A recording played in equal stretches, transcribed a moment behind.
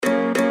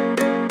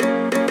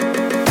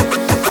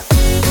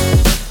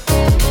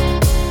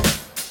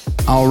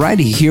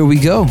Alrighty, here we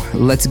go.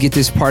 Let's get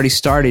this party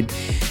started.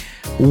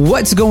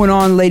 What's going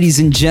on, ladies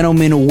and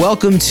gentlemen?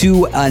 Welcome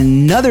to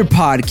another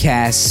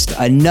podcast,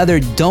 another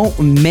Don't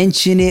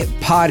Mention It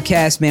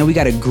podcast. Man, we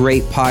got a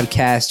great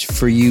podcast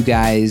for you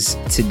guys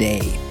today.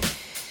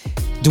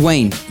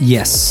 Dwayne.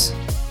 Yes.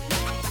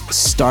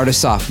 Start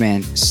us off,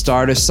 man.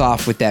 Start us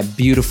off with that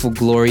beautiful,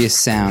 glorious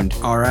sound.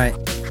 All right.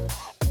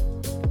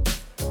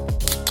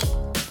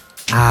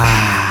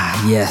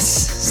 Yes.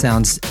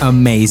 Sounds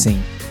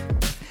amazing.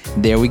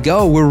 There we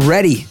go. We're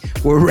ready.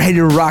 We're ready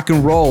to rock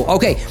and roll.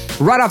 Okay,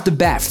 right off the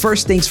bat,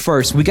 first things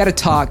first, we got to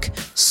talk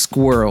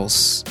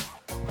squirrels.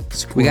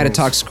 We got to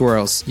talk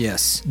squirrels.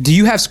 Yes. Do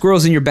you have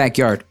squirrels in your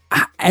backyard?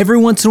 Every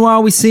once in a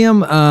while we see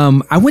them.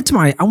 I went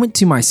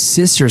to my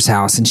sister's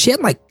house and she had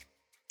like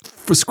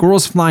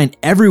squirrels flying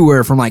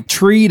everywhere from like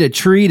tree to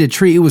tree to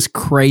tree. It was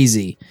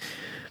crazy.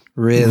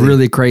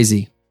 Really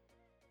crazy.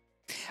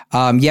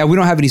 Yeah, we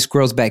don't have any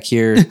squirrels back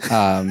here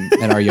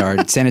in our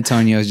yard. San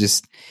Antonio is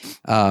just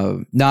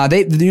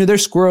they're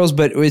squirrels,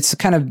 but it's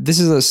this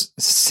is a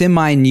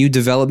semi-new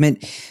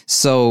development,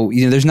 so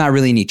there's not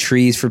really any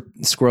trees for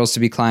squirrels to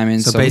be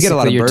climbing. So basically, we get a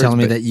lot of you're birds, telling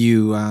me that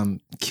you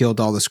killed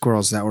all the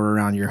squirrels that were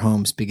around your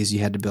homes because you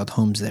had to build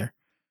homes there.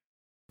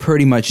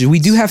 Pretty much. We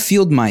do have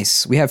field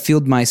mice. We have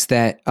field mice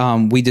that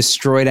we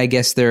destroyed, I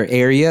guess, their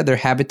area, their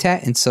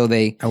habitat, and so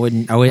they. I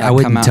wouldn't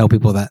tell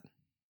people that.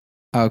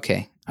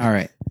 Okay. All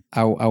right.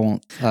 I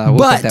won't. We'll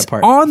cut that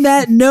part. On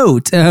that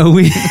note,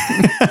 we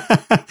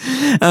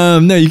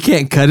no, you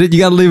can't cut it. You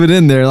got to leave it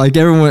in there, like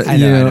everyone. I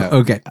know.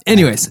 Okay.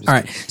 Anyways, all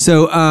right.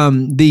 So,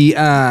 the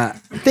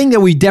thing that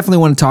we definitely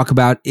want to talk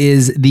about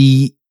is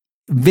the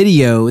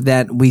video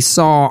that we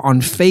saw on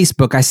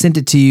Facebook. I sent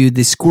it to you.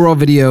 The squirrel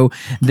video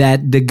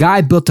that the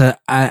guy built a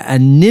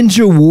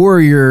ninja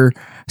warrior,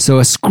 so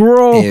a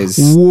squirrel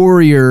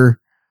warrior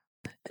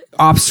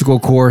obstacle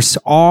course,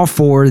 all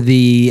for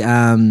these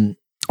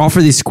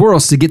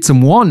squirrels to get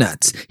some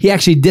walnuts. He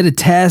actually did a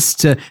test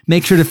to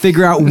make sure to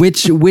figure out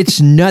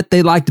which nut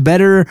they liked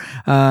better.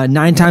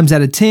 9 times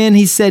out of 10,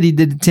 he said he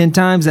did it 10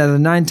 times out of the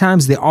 9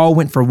 times. They all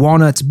went for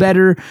walnuts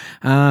better,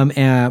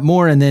 and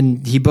more. And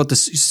then he built a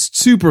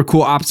super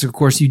cool obstacle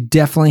course. You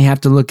definitely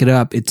have to look it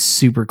up. It's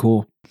super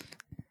cool.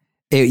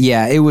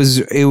 It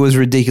was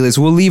ridiculous.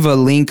 We'll leave a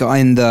link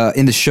in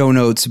the show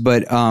notes,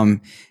 but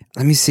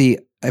let me see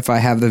if I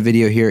have the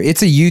video here.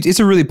 It's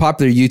a really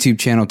popular YouTube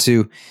channel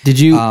too.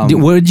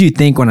 What did you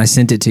think when I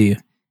sent it to you?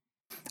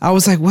 I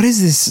was like, what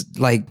is this?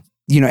 Like,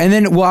 and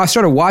then, I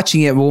started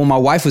watching it. Well, my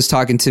wife was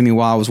talking to me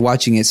while I was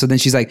watching it. So then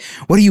she's like,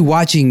 what are you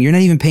watching? You're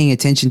not even paying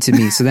attention to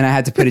me. So then I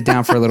had to put it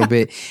down for a little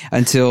bit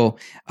until,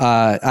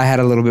 I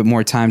had a little bit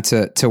more time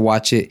to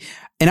watch it.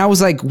 And I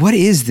was like, what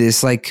is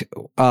this? Like,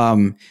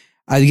 I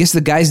guess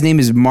the guy's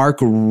name is Mark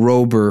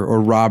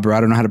Rober.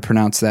 I don't know how to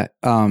pronounce that.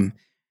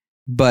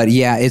 But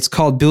yeah, it's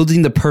called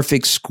Building the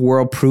Perfect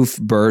Squirrel-Proof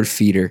Bird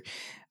Feeder.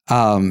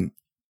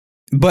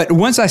 But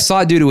once I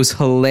saw it, dude, it was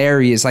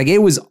hilarious. Like, it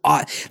was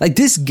like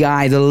this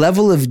guy, the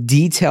level of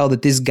detail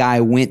that this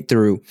guy went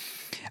through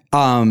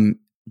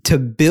to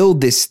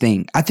build this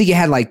thing. I think it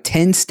had like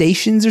 10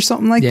 stations or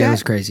something like that. Yeah, it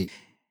was crazy.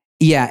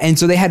 Yeah, and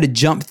so they had to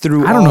jump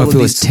through. I don't know if it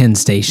was 10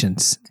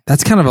 stations.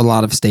 That's kind of a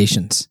lot of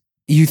stations.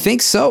 You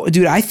think so?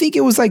 Dude, I think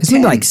it was like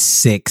 10. Maybe like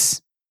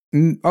 6.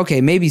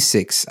 Okay, maybe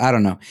 6. I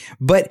don't know.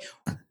 But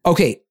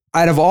okay,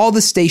 out of all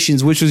the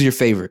stations, which was your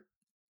favorite?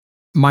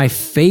 My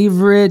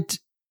favorite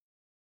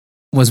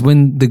was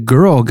when the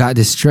girl got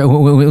destroyed,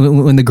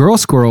 when the girl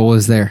squirrel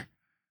was there.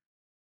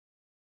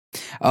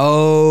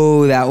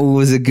 Oh, that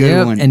was a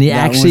good one. And he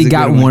actually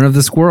got one of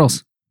the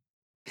squirrels.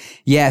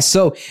 Yeah,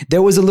 so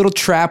there was a little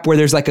trap where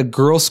there's like a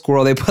girl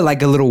squirrel. They put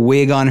like a little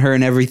wig on her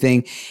and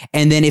everything.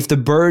 And then if the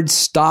bird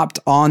stopped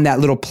on that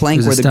little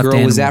plank where the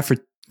girl was at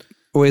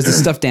or is a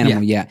stuffed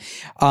animal, yeah.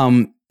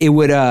 It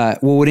would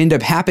what would end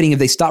up happening if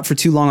they stopped for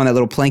too long on that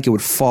little plank, it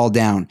would fall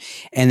down,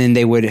 and then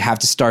they would have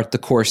to start the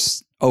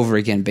course over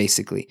again,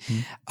 basically.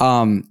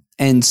 Mm-hmm.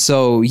 And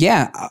so,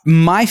 yeah,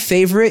 my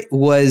favorite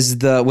was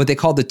what they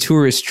called the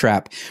tourist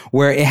trap,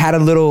 where it had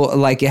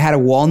it had a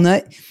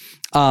walnut.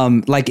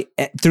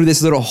 Through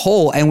this little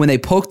hole, and when they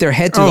poked their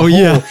head through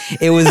the hole,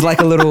 it was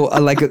like a little,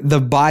 like the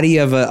body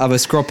of a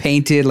squirrel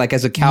painted like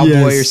as a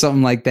cowboy or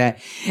something like that.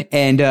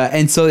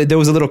 And so there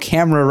was a little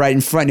camera right in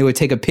front, and it would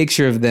take a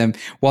picture of them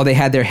while they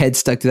had their head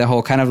stuck to that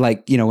hole, kind of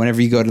like, whenever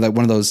you go to like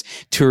one of those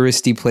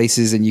touristy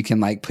places and you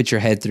can like put your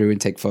head through and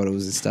take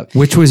photos and stuff.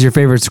 Which was your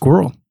favorite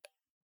squirrel?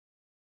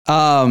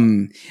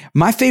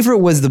 My favorite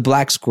was the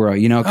black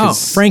squirrel,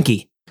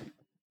 Frankie.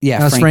 Yeah,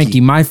 that was Frankie.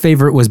 My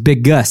favorite was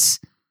Big Gus.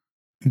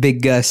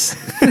 Big Gus.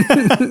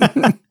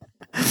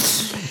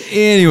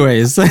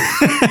 Anyways.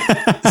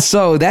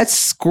 So that's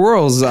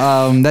squirrels.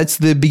 That's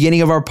the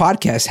beginning of our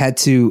podcast. Had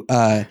to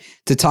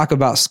talk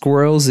about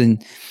squirrels,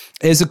 and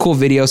it's a cool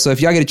video. So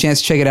if y'all get a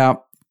chance, check it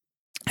out.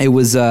 It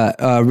was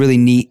a really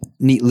neat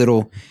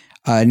little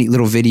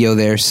video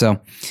there.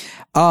 So,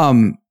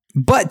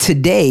 but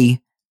today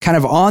kind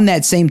of on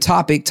that same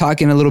topic,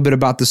 talking a little bit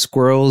about the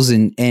squirrels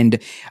and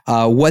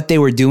what they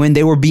were doing.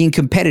 They were being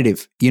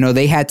competitive.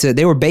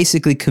 They were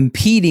basically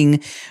competing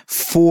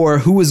for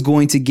who was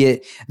going to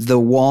get the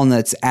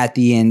walnuts at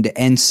the end.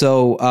 And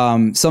so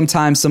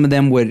sometimes some of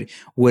them would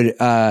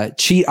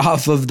cheat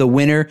off of the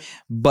winner,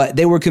 but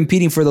they were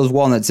competing for those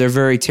walnuts. They're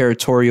very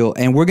territorial.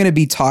 And we're going to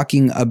be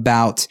talking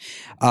about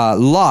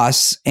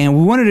loss. And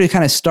we wanted to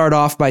kind of start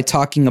off by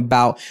talking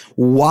about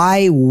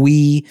why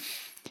we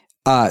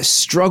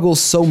struggle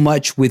so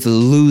much with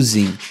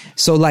losing.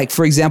 So like,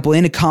 for example,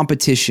 in a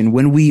competition,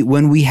 when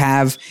we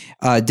have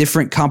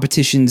different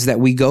competitions that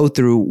we go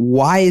through,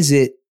 why is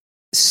it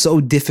so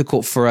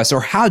difficult for us,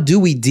 or how do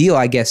we deal,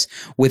 I guess,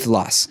 with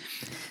loss?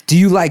 Do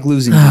you like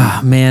losing?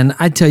 Man,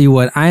 I tell you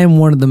what, I am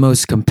one of the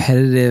most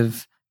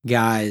competitive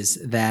guys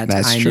that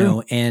I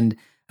know.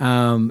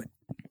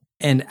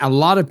 And a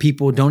lot of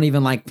people don't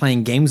even like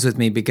playing games with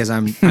me because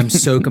I'm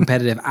so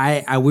competitive.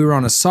 We were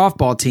on a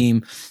softball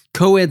team,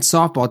 co-ed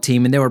softball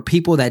team, and there were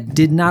people that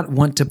did not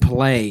want to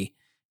play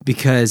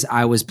because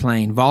I was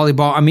playing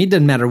volleyball. I mean, it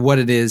doesn't matter what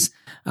it is.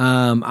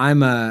 I'm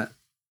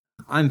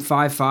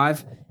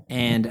 5'5",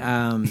 and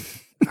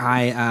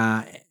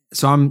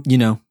so I'm,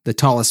 the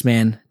tallest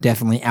man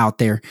definitely out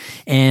there.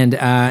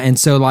 And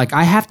so like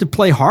I have to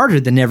play harder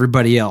than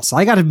everybody else.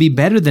 I got to be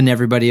better than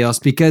everybody else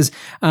because,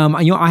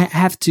 I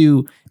have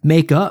to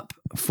make up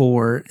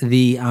for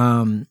the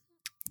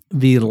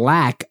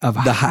lack of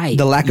height.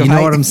 The lack of height. You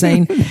know what I'm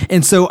saying?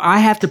 And so I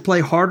have to play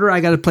harder. I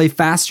got to play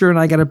faster, and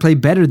I got to play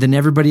better than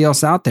everybody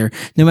else out there,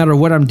 no matter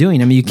what I'm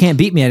doing. I mean, you can't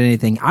beat me at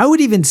anything. I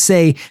would even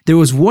say there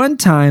was one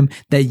time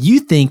that you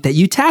think that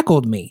you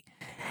tackled me,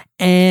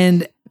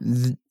 and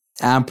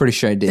I'm pretty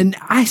sure I did. And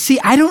I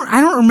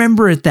don't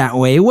remember it that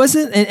way. It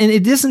wasn't, and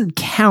it doesn't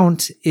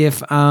count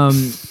if I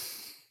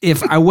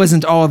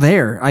wasn't all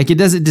there. Like it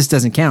just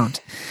doesn't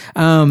count.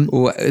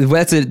 Well,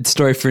 that's a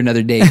story for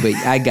another day, but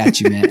I got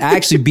you, man. I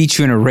actually beat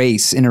you in a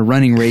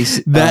running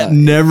race. That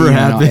never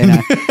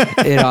happened.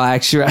 In all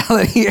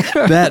actuality.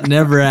 That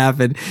never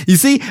happened. You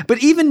see, but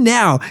even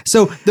now,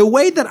 so the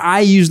way that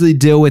I usually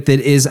deal with it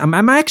is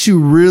I'm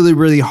actually really,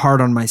 really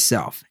hard on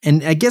myself.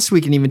 And I guess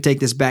we can even take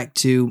this back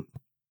to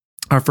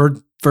our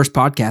first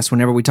podcast,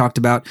 whenever we talked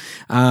about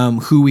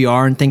who we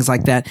are and things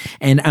like that.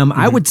 And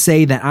I would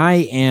say that I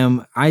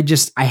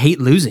hate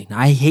losing.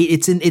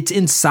 It's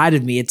inside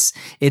of me. It's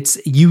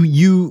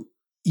you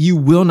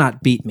will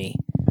not beat me,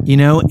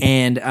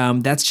 and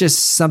that's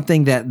just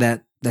something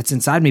that's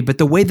inside me. But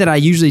the way that I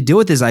usually deal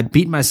with it is I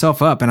beat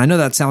myself up. And I know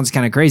that sounds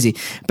kind of crazy,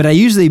 but I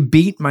usually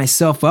beat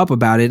myself up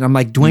about it. I'm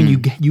like,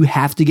 Dwayne, you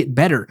have to get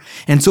better.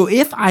 And so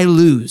if I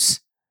lose,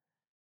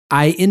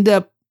 I end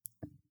up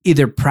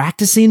either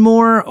practicing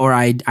more or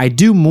I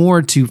do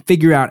more to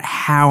figure out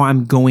how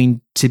I'm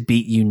going to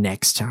beat you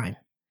next time,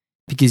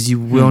 because you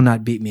will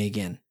not beat me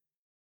again.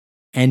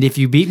 And if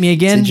you beat me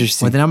again,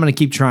 well, then I'm going to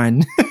keep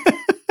trying.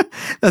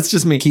 That's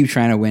just me. Keep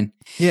trying to win.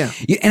 Yeah.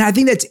 And I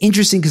think that's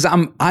interesting because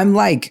I'm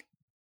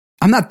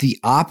not the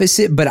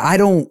opposite, but I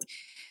don't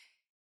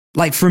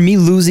like, for me,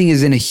 losing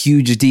isn't a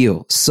huge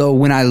deal. So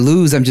when I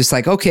lose, I'm just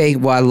like, okay,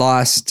 well, I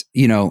lost,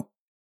 I'll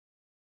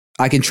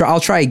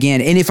try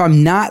again. And if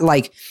I'm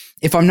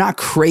not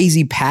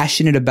crazy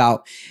passionate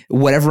about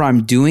whatever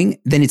I'm doing,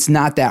 then it's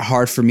not that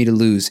hard for me to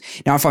lose.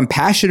 Now, if I'm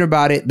passionate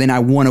about it, then I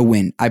want to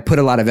win. I put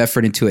a lot of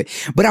effort into it.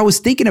 But I was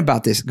thinking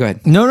about this. Go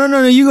ahead. No.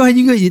 You go ahead.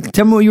 You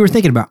tell me what you were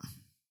thinking about.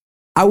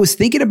 I was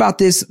thinking about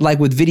this like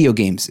with video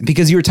games,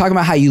 because you were talking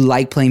about how you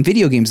like playing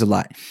video games a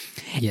lot.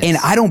 Yes. And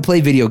I don't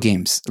play video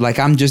games. Like,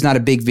 I'm just not a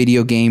big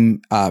video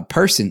game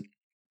person.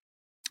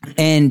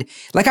 And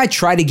like, I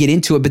try to get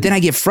into it, but then I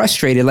get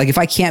frustrated. Like, if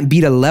I can't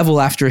beat a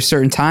level after a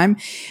certain time,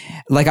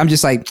 like, I'm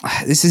just like,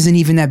 this isn't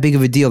even that big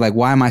of a deal. Like,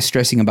 why am I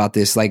stressing about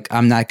this? Like,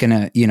 I'm not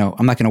going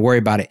to worry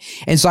about it.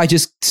 And so I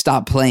just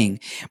stop playing.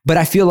 But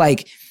I feel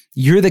like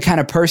you're the kind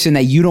of person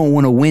that you don't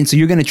want to win. So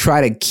you're going to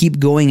try to keep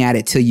going at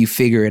it till you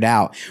figure it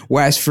out.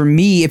 Whereas for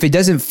me, if it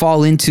doesn't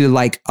fall into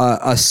like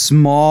a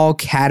small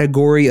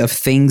category of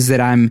things that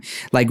I'm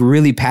like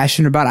really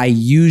passionate about, I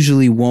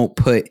usually won't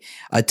put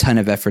a ton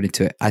of effort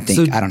into it. I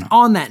think. So I don't know.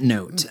 On that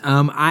note,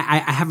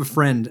 I have a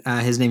friend,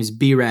 his name is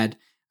B-Rad,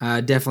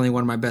 definitely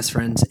one of my best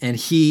friends. And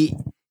he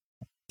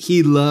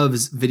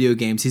loves video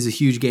games. He's a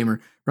huge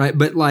gamer, right?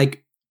 But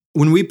like,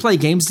 when we play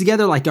games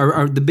together, like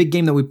the big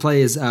game that we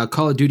play is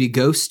Call of Duty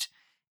Ghost,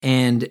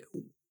 and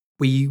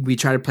we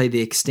try to play the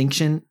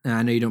Extinction.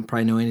 I know you don't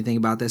probably know anything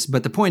about this,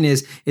 but the point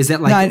is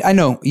that like, no, I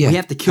know, yeah, we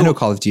have to kill. I know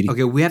Call of Duty.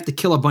 Okay, we have to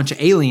kill a bunch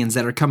of aliens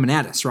that are coming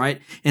at us, right?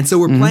 And so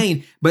we're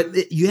playing,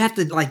 but you have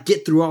to like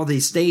get through all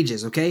these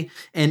stages, okay?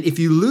 And if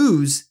you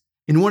lose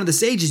in one of the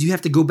stages, you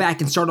have to go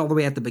back and start all the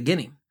way at the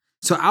beginning.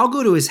 So I'll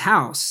go to his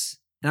house,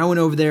 and I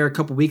went over there a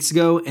couple weeks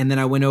ago, and then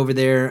I went over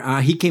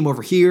there. He came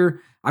over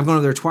here. I've gone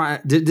over there twice.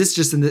 This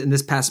just in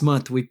this past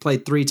month, we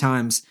played 3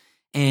 times.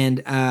 And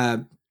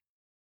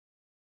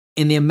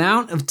in the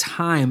amount of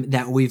time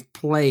that we've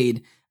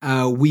played,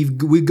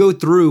 we go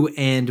through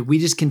and we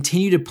just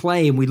continue to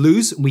play and we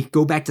lose. And we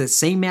go back to the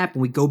same map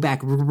and we go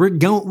back.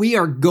 We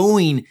are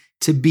going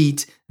to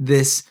beat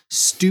this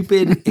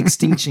stupid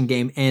extinction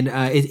game, and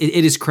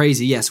it is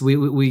crazy. Yes,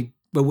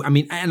 but I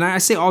mean, and I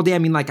say all day. I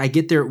mean, like I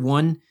get there at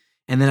 1,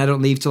 and then I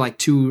don't leave till like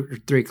 2 or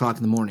 3 o'clock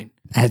in the morning.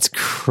 That's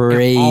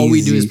crazy. And all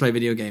we do is play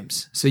video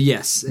games. So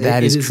yes,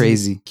 that is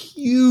crazy.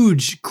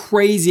 Huge,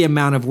 crazy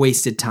amount of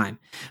wasted time.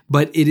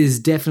 But it is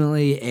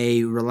definitely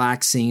a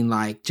relaxing,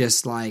 like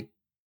just like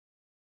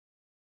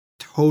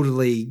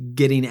totally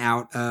getting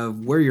out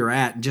of where you're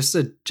at. Just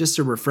a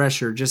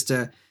refresher. Just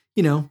a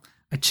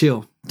a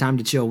chill time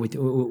to chill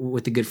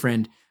with a good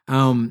friend.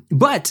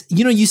 But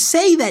you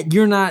say that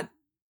you're not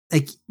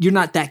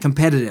that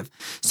competitive.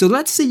 So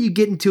let's say you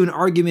get into an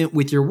argument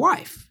with your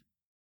wife.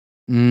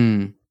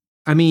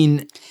 I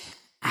mean,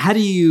 how do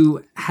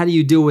you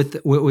deal with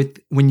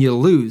when you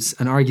lose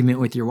an argument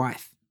with your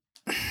wife?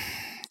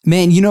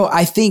 Man,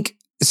 I think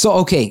so.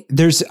 Okay,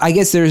 I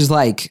guess there's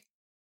like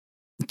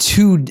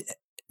 2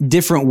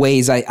 different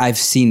ways I've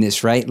seen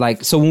this, right?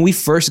 Like, so when we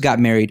first got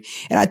married,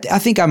 and I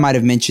think I might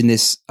have mentioned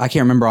this, I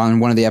can't remember, on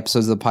one of the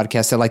episodes of the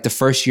podcast, that like the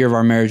first year of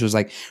our marriage was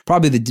like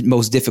probably the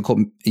most difficult,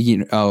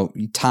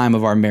 time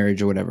of our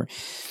marriage or whatever.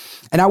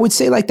 And I would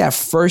say like that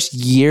first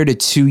year to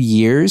 2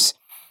 years,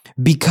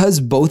 because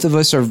both of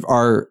us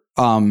are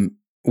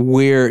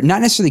we're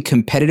not necessarily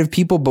competitive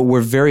people, but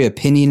we're very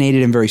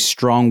opinionated and very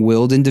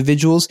strong-willed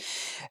individuals.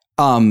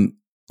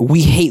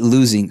 We hate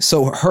losing.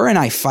 So her and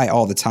I fight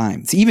all the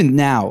time. So even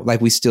now, like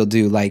we still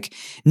do, like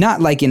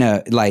not like in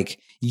a like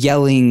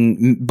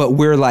yelling, but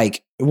we're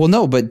like, well,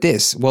 no, but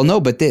this,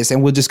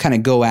 and we'll just kind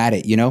of go at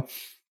it,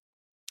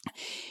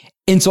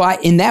 And so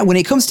when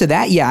it comes to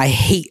that, yeah, I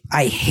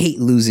hate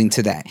losing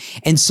to that.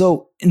 And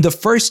so in the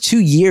first 2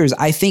 years,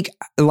 I think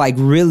like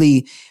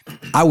really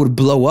I would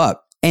blow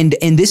up. And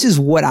this is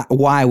why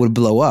I would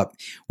blow up,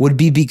 would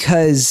be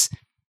because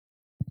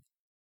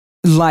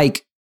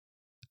like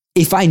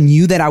if I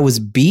knew that I was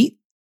beat,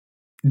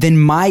 then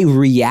my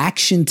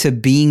reaction to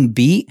being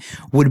beat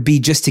would be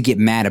just to get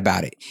mad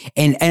about it.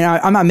 And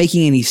I'm not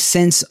making any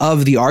sense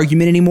of the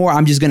argument anymore.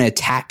 I'm just going to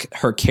attack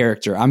her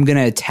character. I'm going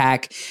to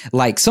attack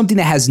like something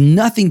that has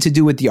nothing to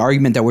do with the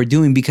argument that we're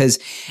doing, because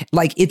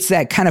like it's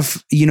that kind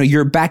of,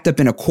 you're backed up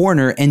in a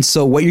corner. And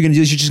so what you're going to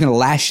do is you're just going to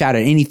lash out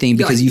at anything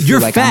because you feel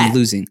like fat. I'm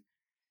losing.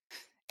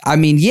 I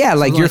mean, yeah,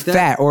 like you're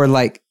fat, or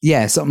like,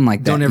 yeah, something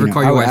like that. Don't ever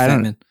call your wife fat,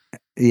 man.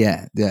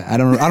 Yeah. I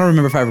don't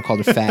remember if I ever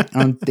called her fat. I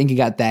don't think you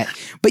got that.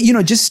 But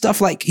just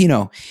stuff like,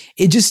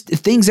 it just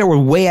things that were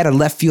way out of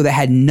left field that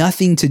had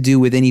nothing to do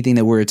with anything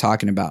that we were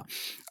talking about.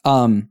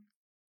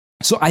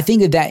 So I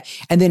think that,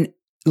 and then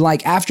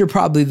like after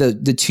probably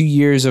the 2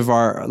 years of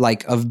our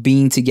of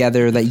being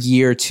together, that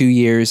year, 2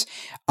 years,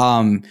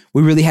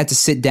 we really had to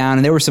sit down,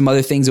 and there were some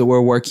other things that we're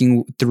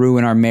working through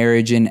in our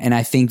marriage, and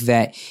I think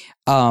that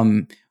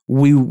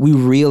we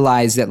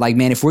realized that like,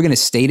 man, if we're going to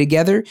stay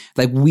together,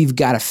 like we've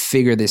got to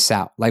figure this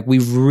out. Like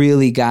we've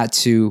really got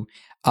to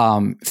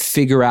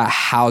figure out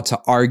how to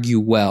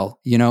argue well,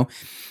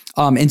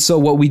 and so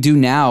what we do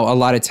now a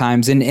lot of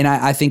times, and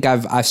I think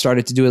I've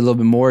started to do it a little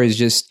bit more, is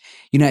just,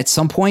 at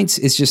some points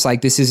it's just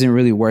like, this isn't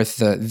really worth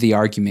the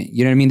argument.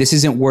 You know what I mean? This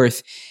isn't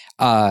worth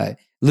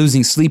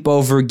losing sleep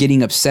over,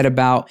 getting upset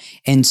about.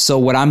 And so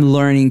what I'm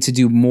learning to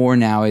do more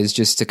now is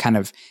just to kind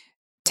of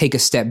take a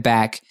step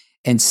back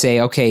and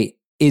say, okay,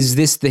 is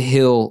this the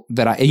hill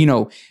that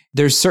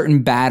there's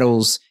certain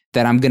battles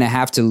that I'm going to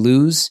have to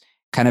lose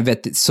kind of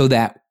so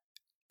that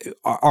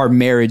our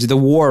marriage, the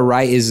war,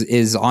 right,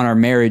 is on our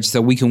marriage,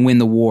 so we can win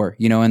the war,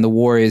 and the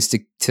war is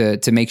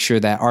to make sure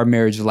that our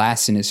marriage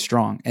lasts and is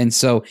strong. And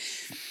so,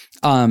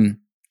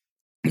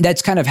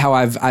 that's kind of how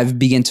I've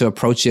begun to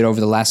approach it over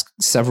the last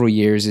several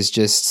years, is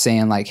just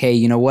saying like, hey,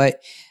 you know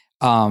what?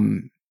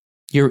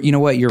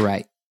 You're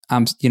right.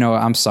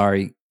 I'm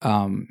sorry.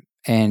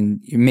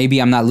 And maybe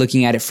I'm not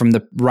looking at it from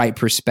the right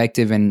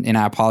perspective, and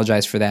I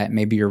apologize for that.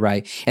 Maybe you're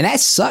right. And that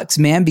sucks,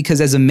 man,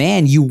 because as a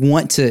man, you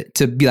want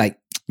to be like,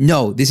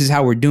 no, this is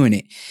how we're doing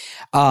it.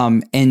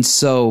 And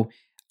so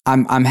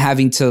I'm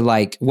having to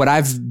like, what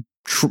I've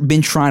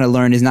been trying to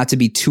learn is not to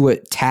be too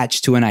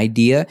attached to an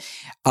idea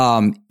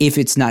if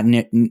it's not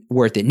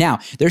worth it. Now,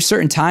 there's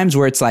certain times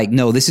where it's like,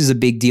 no, this is a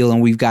big deal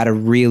and we've got to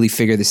really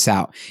figure this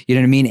out. You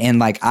know what I mean? And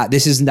like,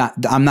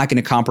 I'm not going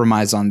to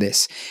compromise on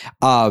this.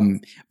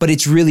 But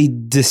it's really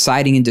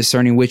deciding and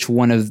discerning which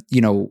one of,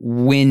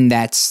 when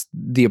that's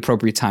the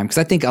appropriate time. Because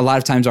I think a lot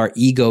of times our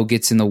ego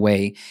gets in the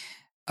way.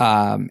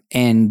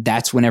 And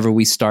that's whenever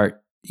we start,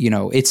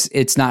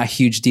 it's not a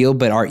huge deal,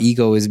 but our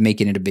ego is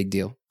making it a big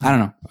deal. I don't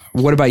know.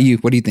 What about you?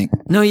 What do you think?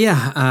 No,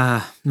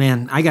 yeah.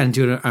 Man, I got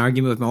into an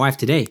argument with my wife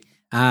today.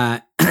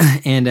 And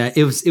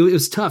it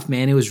was tough,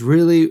 man. It was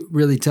really,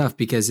 really tough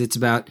because it's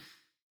about,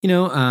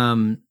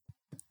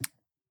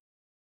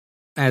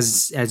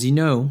 as you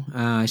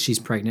know, she's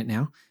pregnant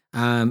now.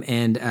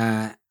 And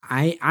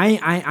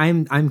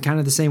I'm kind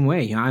of the same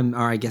way.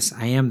 I guess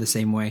I am the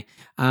same way.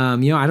 I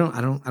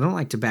don't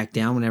like to back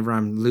down whenever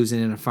I'm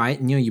losing in a fight.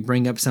 And you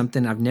bring up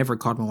something. I've never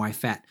called my wife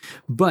fat,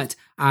 but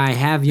I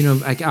have.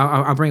 Like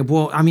I'll bring up.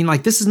 Well, I mean,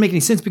 like this is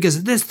making sense because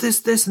of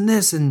this, and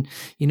this, and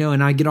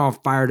and I get all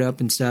fired up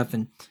and stuff.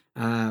 And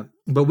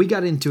but we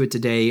got into it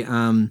today.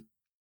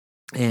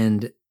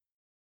 And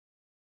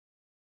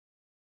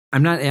I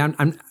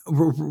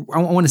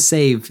want to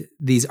save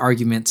these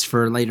arguments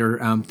for later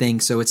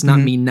things. So it's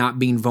not me not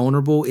being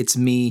vulnerable. It's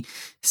me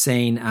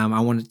saying I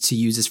wanted to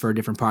use this for a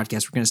different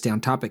podcast. We're going to stay on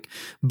topic.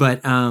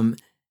 But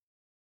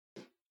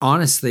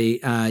honestly,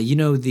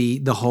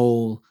 the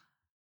whole,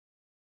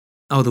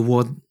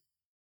 the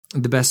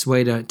best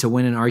way to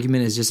win an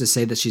argument is just to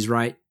say that she's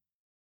right,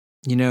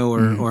 or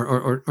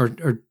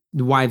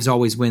the wives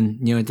always win.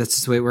 That's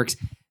just the way it works.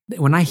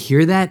 When I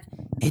hear that,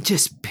 it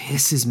just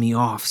pisses me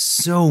off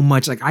so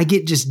much. Like I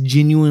get just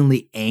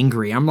genuinely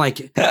angry. I'm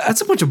like,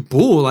 that's a bunch of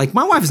bull. Like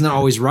my wife is not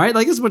always right.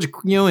 Like it's a bunch of,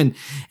 and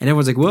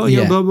everyone's like, well,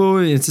 blah, blah.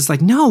 And it's just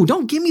like, no,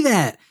 don't give me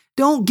that.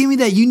 Don't give me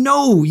that.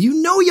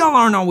 Y'all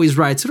aren't always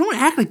right. So don't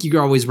act like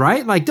you're always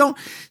right. Like don't.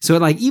 So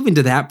like even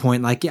to that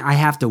point, like I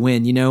have to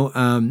win,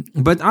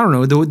 but I don't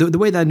know. The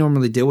way that I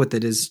normally deal with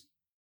it is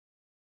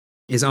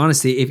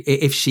honestly,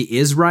 if she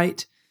is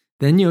right,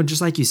 then,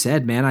 just like you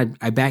said, man,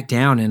 I back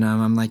down and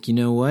I'm like, you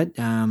know what?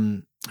 All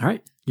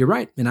right, you're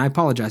right. And I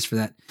apologize for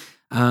that.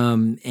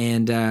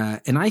 And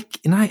I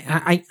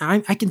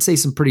can say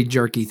some pretty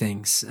jerky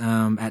things,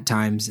 at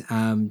times,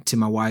 to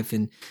my wife.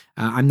 And,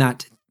 I'm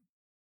not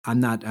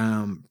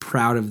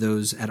proud of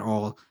those at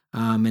all.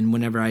 And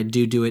whenever I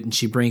do it and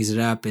she brings it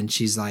up and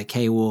she's like,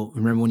 hey, well,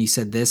 remember when you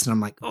said this? And I'm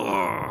like,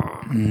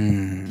 oh, I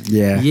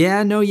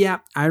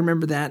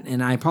remember that.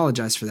 And I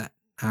apologize for that.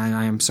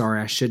 I am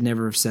sorry. I should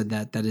never have said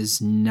that. That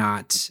is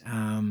not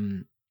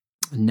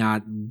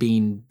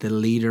being the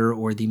leader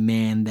or the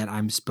man that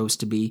I'm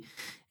supposed to be.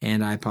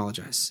 And I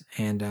apologize.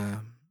 And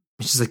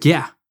she's like,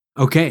 yeah,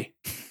 okay.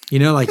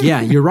 Yeah,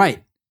 you're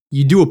right.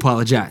 You do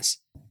apologize,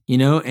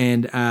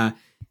 and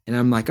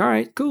I'm like, all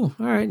right, cool.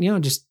 All right.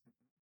 Just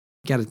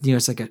gotta,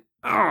 it's like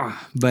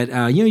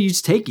but you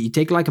just take it. You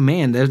take it like a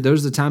man.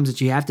 Those are the times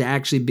that you have to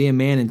actually be a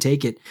man and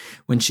take it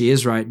when she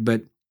is right.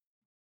 But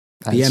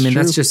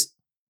that's just,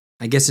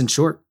 I guess in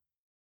short,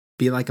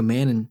 be like a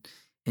man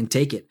and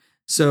take it.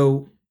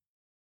 So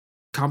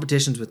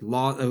competitions with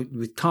losses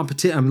with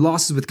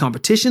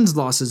competitions,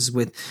 losses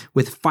with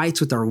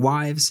fights with our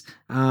wives.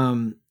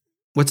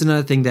 What's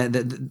another thing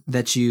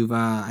that you've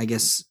I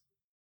guess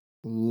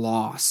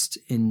lost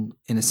in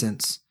a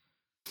sense?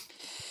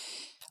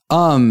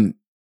 One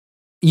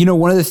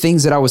of the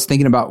things that I was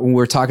thinking about when we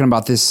were talking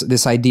about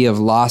this idea of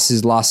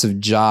loss of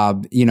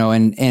job,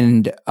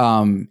 and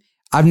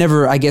I've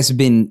never, I guess,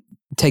 been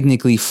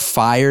technically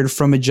fired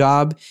from a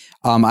job.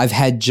 I've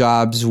had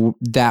jobs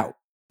that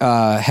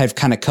have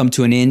kind of come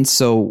to an end.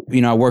 So,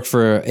 I worked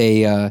for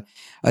a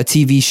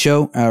TV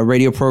show, a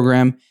radio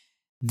program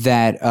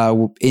that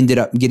ended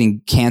up getting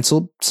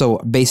canceled. So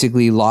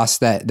basically lost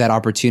that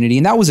opportunity.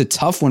 And that was a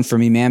tough one for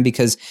me, man,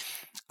 because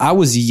I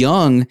was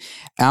young.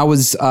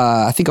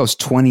 I think I was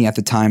 20 at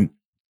the time,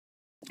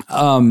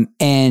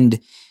 and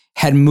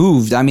had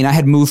moved. I mean, I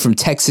had moved from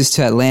Texas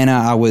to Atlanta.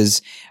 I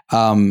was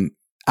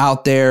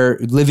out there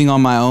living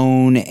on my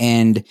own,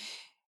 and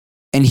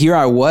here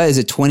I was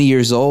at 20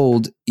 years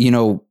old,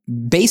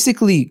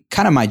 basically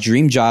kind of my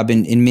dream job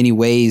in many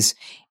ways,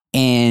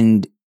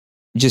 and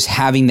just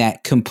having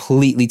that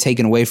completely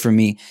taken away from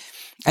me.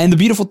 And the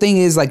beautiful thing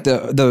is, like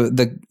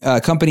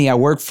the company I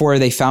work for,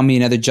 they found me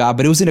another job,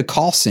 but it was in a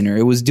call center.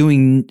 It was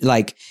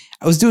I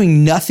was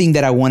doing nothing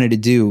that I wanted to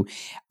do.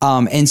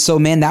 And so,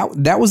 man,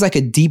 that was like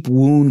a deep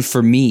wound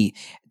for me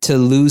to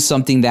lose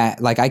something that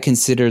like I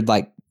considered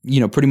like,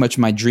 pretty much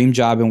my dream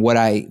job and what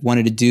I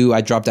wanted to do.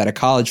 I dropped out of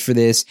college for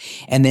this.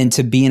 And then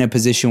to be in a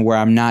position where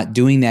I'm not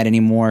doing that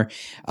anymore,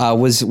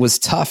 was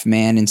tough,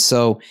 man. And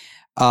so,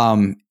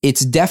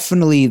 it's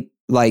definitely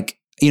like,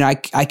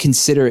 I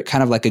consider it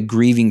kind of like a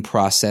grieving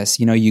process.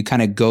 You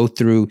kind of go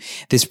through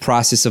this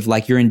process of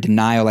like, you're in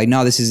denial, like,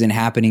 no, this isn't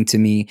happening to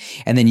me.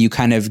 And then you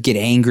kind of get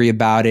angry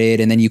about it.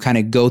 And then you kind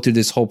of go through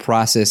this whole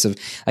process of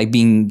like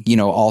being,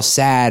 all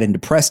sad and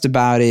depressed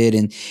about it.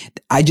 And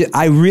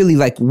I really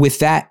like with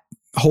that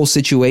whole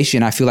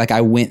situation, I feel like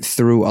I went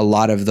through a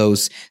lot of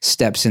those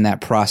steps in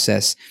that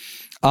process.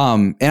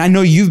 And I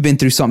know you've been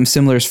through something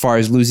similar as far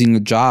as losing a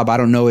job. I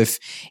don't know if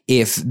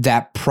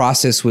that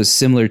process was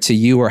similar to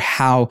you or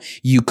how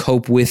you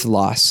cope with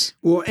loss.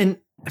 Well, and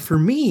for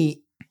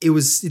me,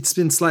 it's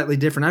been slightly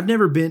different. I've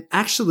never been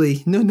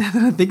actually, no, now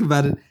that I think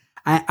about it,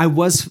 I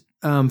was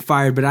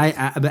fired, but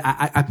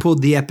I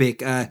pulled the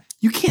epic,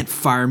 you can't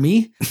fire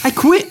me. I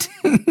quit.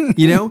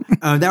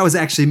 That was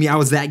actually me. I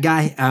was that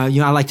guy.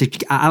 I like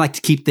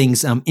to keep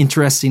things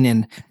interesting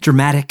and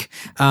dramatic.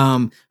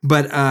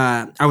 But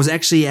I was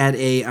actually at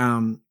it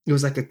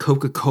was like a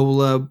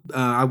Coca-Cola.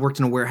 I worked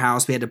in a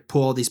warehouse. We had to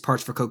pull all these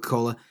parts for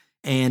Coca-Cola,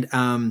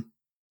 and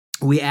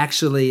we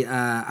actually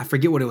I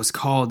forget what it was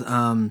called.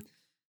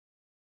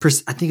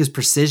 I think it was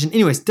Precision.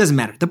 Anyways, doesn't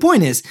matter. The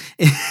point is,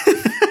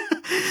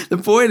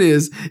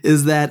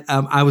 that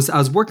I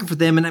was working for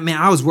them, and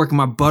I was working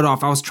my butt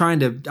off. I was trying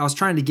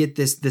to get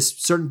this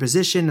certain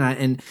position,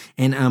 and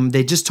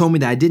they just told me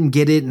that I didn't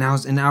get it, and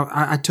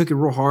I took it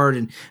real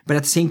hard, but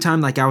at the same time,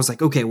 like I was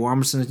like, okay, well,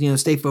 I'm just gonna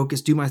stay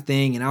focused, do my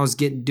thing, and I was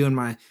doing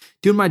my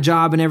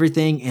job and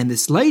everything. And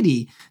this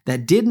lady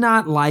that did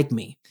not like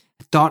me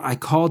thought I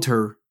called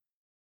her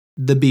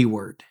the B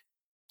word.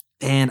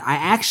 And I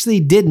actually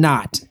did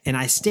not. And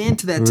I stand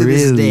to that to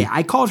this day.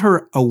 I called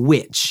her a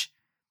witch.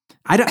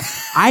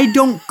 I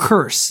don't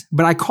curse,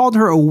 but I called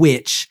her a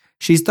witch.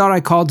 She thought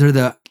I called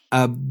her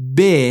a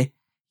B,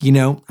 I'm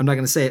not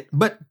going to say it,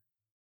 but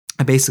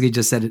I basically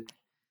just said it.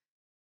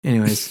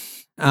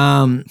 Anyways,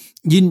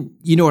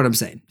 you know what I'm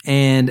saying.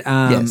 And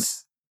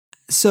yes.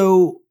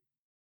 So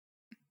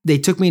they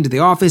took me into the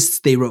office.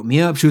 They wrote me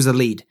up. She was a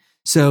lead.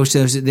 So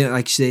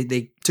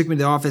they took me to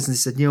the office and they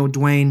said,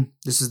 Dwayne,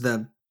 this is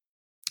a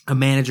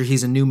manager.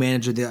 He's a new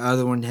manager. The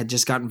other one had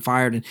just gotten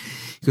fired. And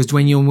he goes,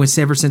 Dwayne,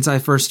 ever since I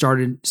first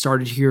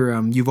started here,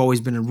 you've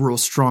always been a real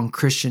strong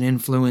Christian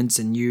influence,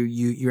 and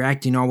you're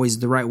acting always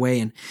the right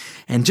way.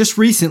 And just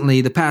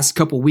recently, the past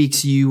couple of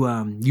weeks,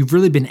 you've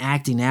really been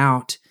acting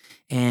out,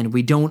 and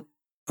we don't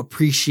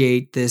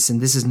appreciate this. And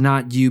this is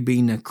not you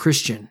being a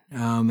Christian.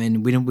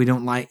 And we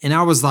don't like. And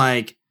I was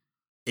like,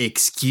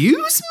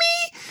 excuse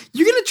me?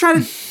 You're going to try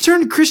to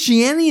turn to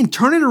Christianity and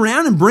turn it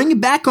around and bring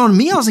it back on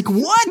me? I was like,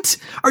 what?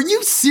 Are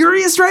you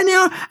serious right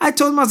now? I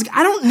told him, I was like,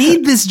 I don't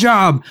need this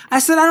job. I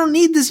said, I don't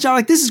need this job.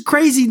 Like, this is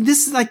crazy.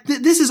 This is like,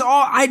 this is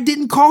all. I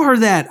didn't call her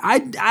that.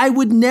 I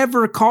would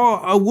never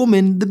call a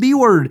woman the B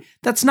word.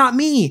 That's not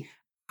me.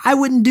 I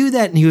wouldn't do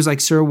that. And he was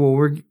like, sir, well,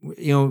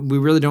 we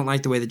really don't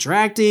like the way that you're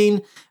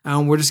acting.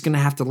 We're just going to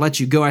have to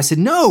let you go. I said,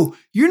 no,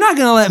 you're not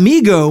going to let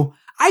me go.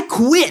 I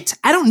quit.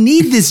 I don't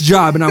need this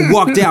job. And I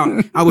walked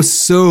out. I was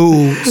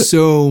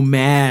so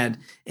mad.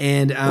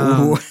 And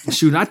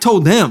I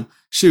told them,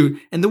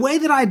 And the way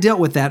that I dealt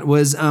with that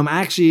was I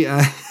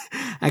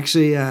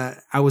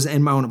was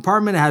in my own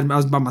apartment. I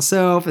was by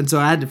myself. And so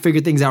I had to figure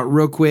things out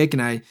real quick.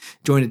 And I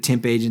joined a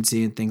temp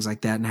agency and things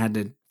like that and had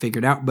to figure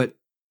it out. But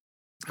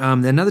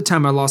another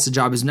time I lost a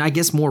job is, I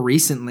guess, more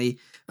recently,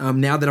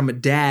 now that I'm a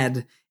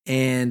dad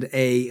and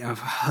a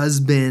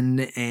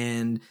husband,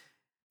 and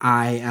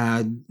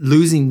I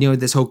losing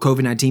this whole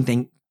COVID-19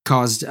 thing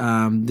caused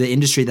the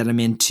industry that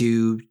I'm in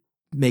to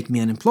make me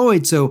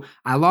unemployed. So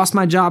I lost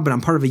my job, but I'm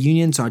part of a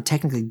union, so I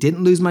technically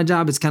didn't lose my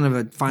job. It's kind of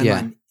a fine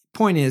line.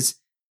 Point is,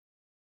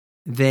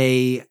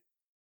 they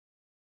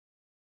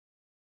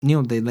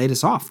laid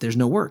us off. There's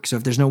no work. So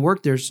if there's no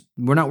work,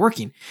 we're not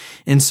working.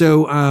 And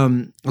so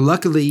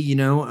luckily,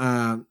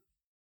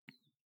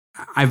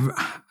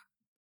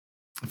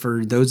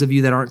 for those of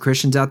you that aren't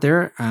Christians out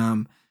there,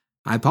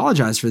 I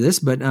apologize for this,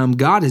 but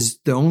God is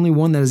the only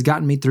one that has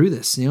gotten me through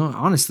this.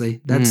 Honestly,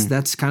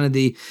 that's kind of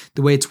the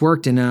way it's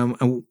worked,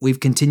 and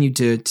we've continued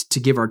to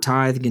give our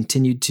tithe,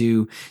 continued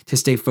to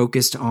stay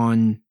focused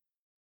on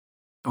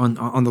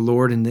the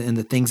Lord and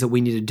the things that we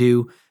need to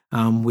do.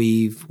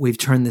 We've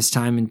turned this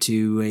time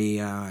into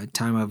a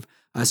time of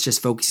us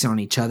just focusing on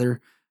each other,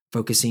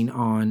 focusing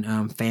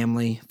on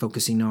family,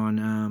 focusing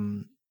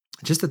on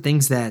just the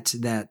things that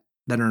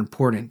are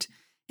important.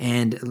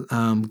 And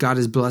God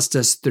has blessed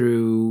us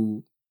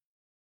through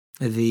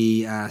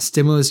the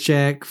stimulus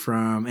check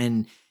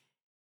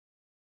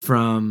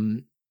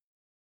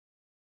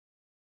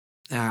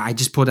I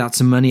just pulled out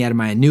some money out of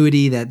my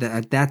annuity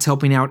that's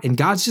helping out, and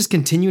God's just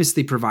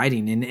continuously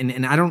providing.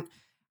 And I don't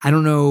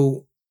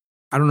know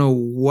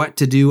what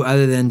to do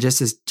other than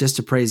just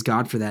to praise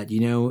God for that,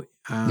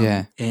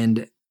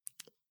 And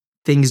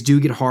things do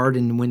get hard,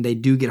 and when they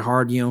do get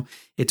hard,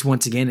 it's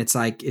once again, it's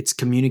like it's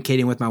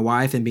communicating with my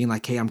wife and being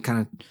like, hey, I'm kind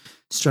of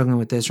struggling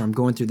with this, or I'm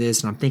going through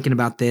this, and I'm thinking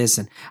about this,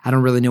 and I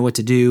don't really know what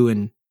to do.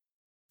 And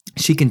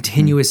she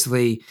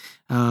continuously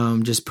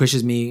just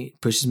pushes me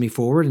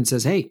forward and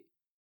says, hey,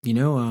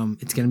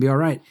 it's going to be all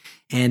right.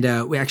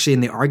 And we actually,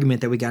 in the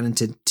argument that we got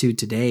into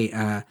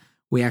today,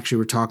 we actually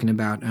were talking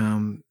about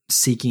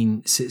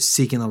seeking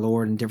the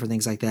Lord and different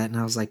things like that. And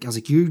I was like,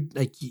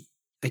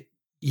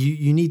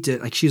 you need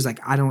to, she was like,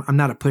 I'm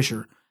not a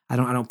pusher. I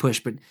don't push,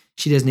 but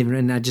she doesn't even,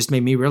 and that just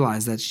made me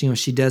realize that,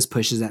 she does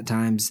push me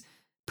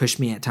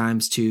at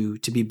times to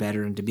be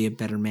better and to be a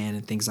better man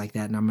and things like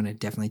that. And I'm going to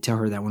definitely tell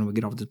her that when we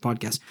get off the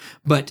podcast,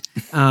 but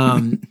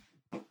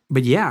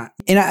yeah.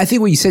 And I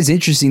think what you said is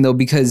interesting though,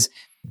 because,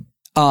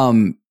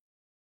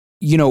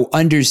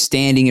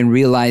 understanding and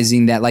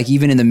realizing that, like,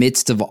 even in the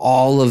midst of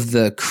all of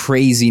the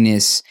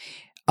craziness,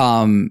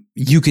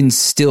 you can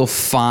still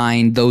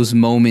find those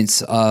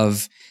moments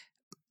of,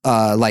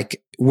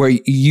 where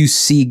you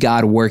see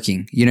God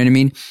working, you know what I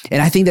mean?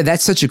 And I think that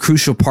that's such a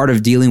crucial part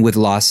of dealing with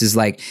loss, is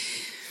like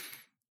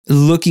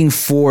looking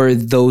for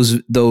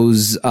those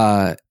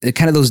kind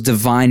of those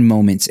divine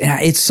moments. And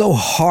it's so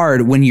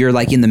hard when you're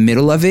like in the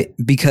middle of it,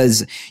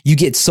 because you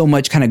get so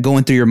much kind of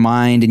going through your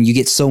mind, and you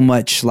get so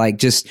much like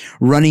just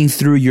running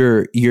through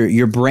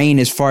your brain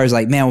as far as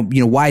like, man,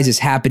 why is this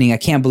happening? I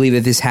can't believe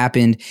that this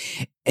happened.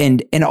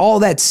 and all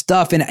that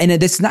stuff. And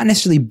it's not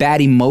necessarily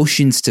bad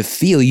emotions to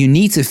feel. You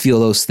need to feel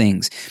those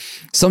things.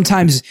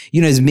 Sometimes,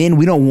 as men,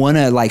 we don't want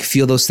to like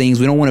feel those things.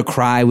 We don't want to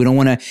cry. We don't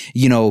want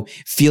to,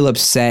 feel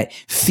upset.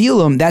 Feel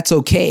them. That's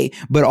okay.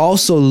 But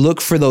also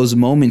look for those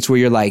moments where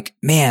you're like,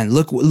 man,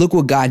 look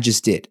what God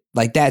just did.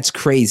 Like, that's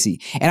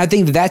crazy. And I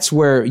think that's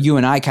where you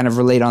and I kind of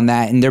relate on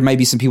that. And there might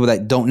be some people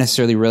that don't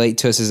necessarily relate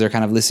to us as they're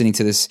kind of listening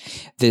to this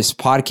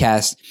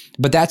podcast,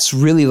 but that's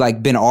really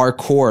like been our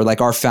core,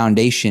 like our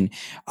foundation,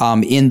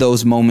 in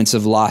those moments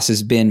of loss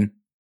has been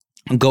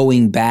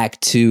going back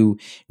to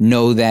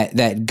know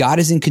that God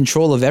is in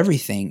control of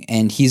everything,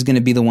 and he's going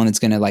to be the one that's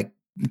going to like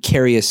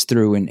carry us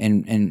through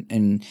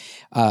and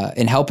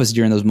help us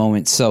during those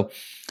moments. So,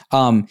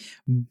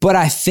 but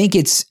I think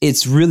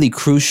it's really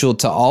crucial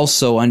to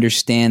also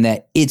understand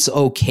that it's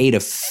okay to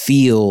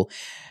feel,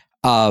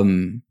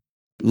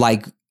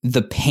 like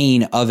the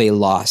pain of a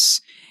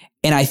loss.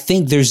 And I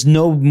think there's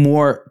no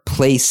more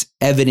place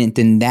evident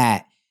than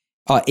that,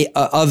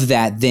 of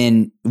that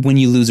than when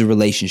you lose a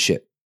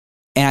relationship.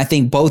 And I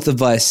think both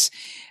of us,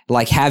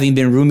 like having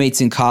been roommates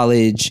in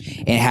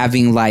college and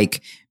having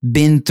like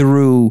been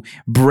through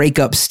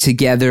breakups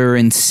together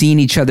and seen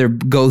each other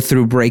go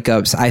through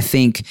breakups, I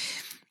think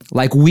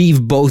like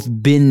we've both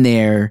been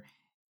there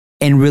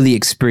and really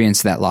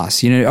experienced that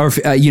loss, or,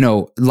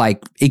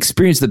 like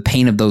experienced the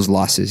pain of those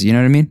losses. You know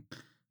what I mean?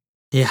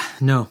 Yeah,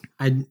 no,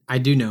 I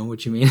do know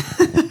what you mean.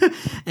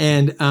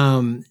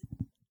 And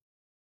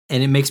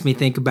it makes me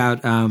think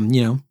about,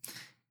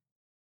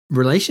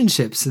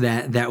 relationships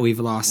that we've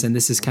lost. And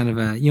this is kind of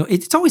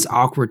it's always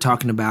awkward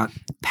talking about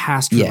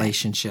past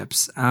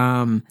relationships.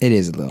 It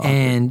is a little awkward.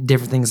 And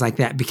different things like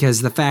that,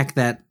 because the fact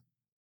that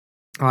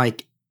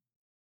like,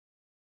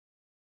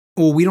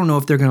 well, we don't know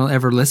if they're going to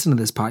ever listen to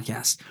this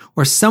podcast,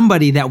 or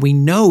somebody that we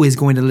know is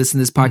going to listen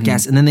to this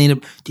podcast. And then they end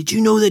up, did you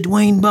know that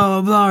Dwayne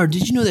blah, blah, blah, or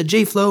did you know that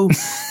J Flow,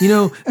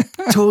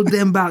 told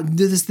them about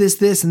this,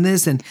 and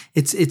this. And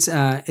it's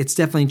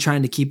definitely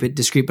trying to keep it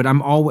discreet, but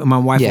my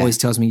wife always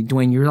tells me,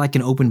 Dwayne, you're like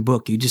an open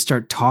book. You just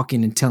start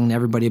talking and telling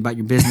everybody about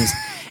your business.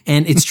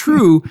 And it's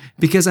true,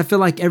 because I feel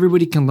like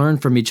everybody can learn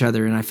from each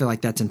other. And I feel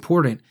like that's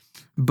important,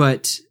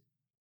 but,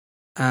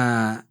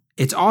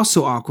 it's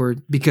also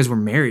awkward because we're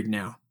married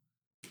now.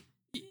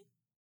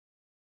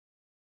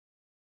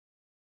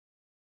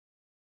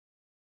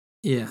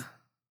 Yeah.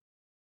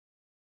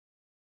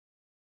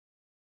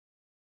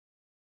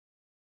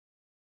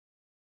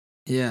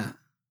 Yeah.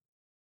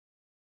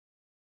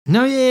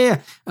 No,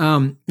 yeah.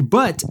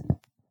 But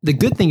the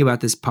good thing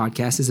about this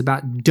podcast is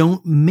about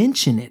don't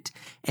mention it.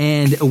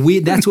 And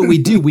that's what we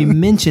do. We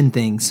mention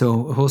things.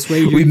 So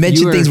Josue, we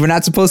mention things we're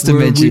not supposed to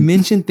mention. We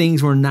mention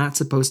things we're not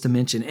supposed to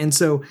mention. And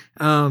so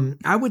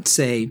I would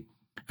say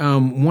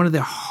one of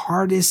the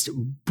hardest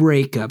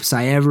breakups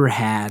I ever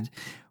had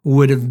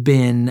would have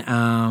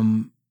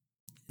been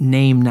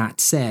name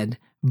not said,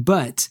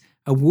 but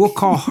we'll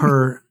call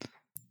her.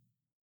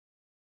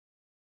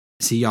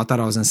 See, y'all thought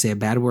I was going to say a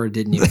bad word,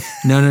 didn't you?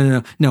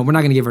 No, we're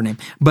not going to give her a name.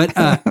 But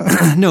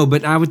no,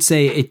 but I would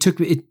say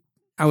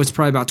I was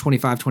probably about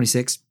 25,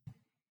 26.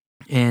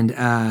 And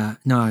about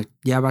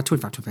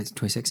 25,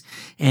 26.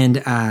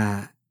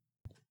 And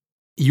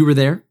you were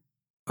there.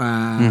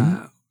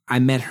 I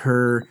met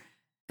her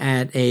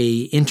at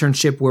a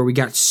internship where we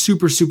got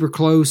super, super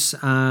close.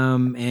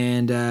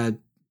 And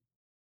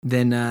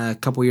then a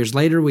couple years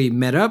later, we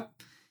met up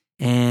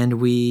and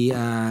we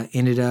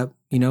ended up,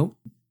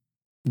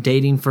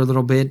 dating for a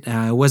little bit.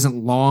 It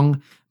wasn't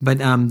long, but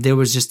there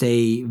was just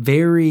a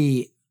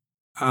very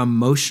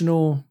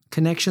emotional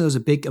connection. There was a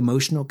big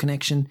emotional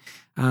connection,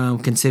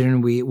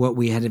 considering what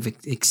we had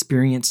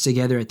experienced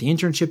together at the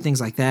internship,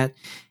 things like that,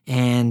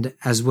 and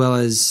as well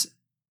as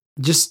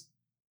just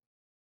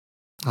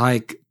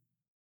like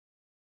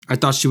I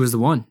thought she was the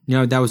one.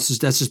 That's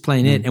just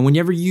playing it. And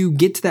whenever you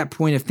get to that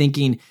point of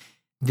thinking,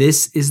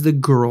 this is the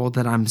girl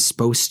that I'm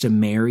supposed to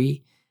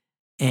marry,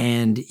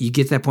 and you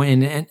get to that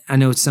point, and I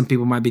know some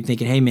people might be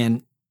thinking, hey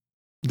man,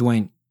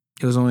 Dwayne,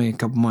 it was only a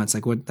couple months.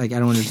 Like what? Like, I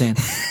don't understand.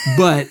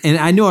 But, and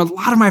I know a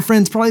lot of my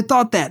friends probably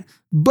thought that,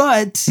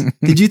 but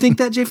did you think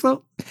that, J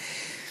Flow?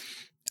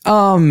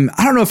 I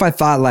don't know if I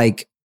thought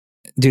like,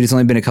 dude, it's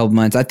only been a couple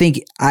months. I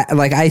think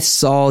I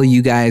saw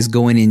you guys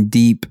going in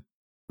deep,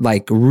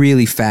 like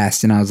really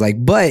fast. And I was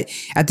like, but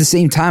at the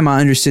same time, I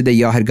understood that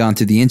y'all had gone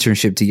through the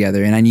internship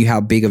together, and I knew how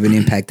big of an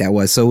impact that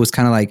was. So it was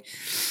kind of like,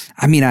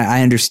 I mean,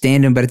 I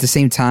understand him, but at the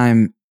same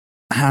time,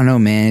 I don't know,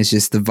 man. It's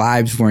just the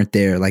vibes weren't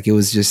there. Like, it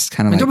was just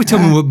kind of like, don't be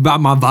telling me about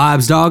my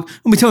vibes, dog.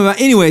 Don't be telling me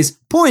about, anyways,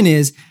 point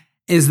is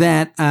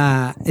that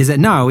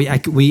no,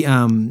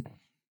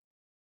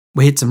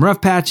 we hit some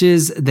rough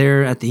patches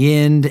there at the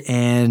end.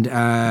 And,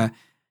 a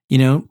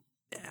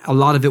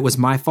lot of it was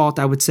my fault,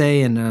 I would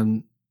say.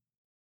 And,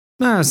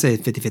 I'll say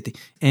 50-50.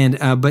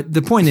 And, but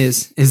the point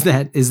is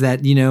that,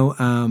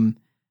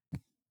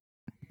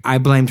 I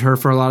blamed her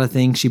for a lot of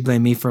things. She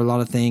blamed me for a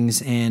lot of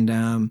things.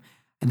 And,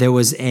 there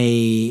was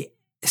a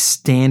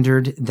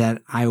standard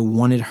that I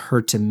wanted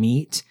her to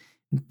meet.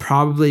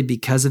 probably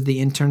because of the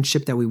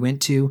internship that we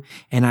went to,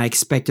 and I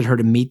expected her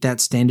to meet that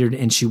standard,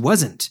 and she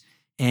wasn't.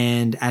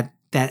 And at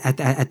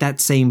that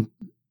same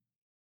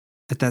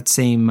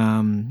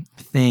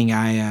thing,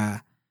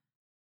 I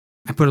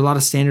put a lot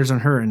of standards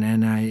on her, and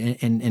I'm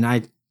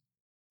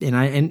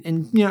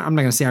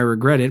not gonna say I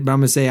regret it, but I'm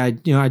gonna say I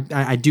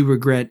do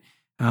regret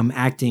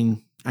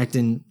acting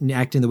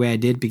the way I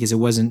did, because it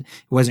wasn't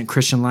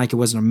Christian like. It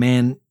wasn't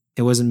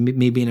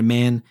me being a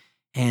man,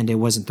 and it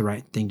wasn't the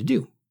right thing to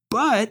do.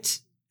 But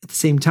at the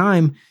same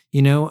time,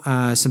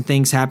 some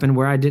things happened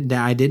where I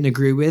didn't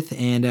agree with,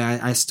 and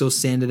I still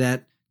stand to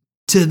that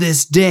to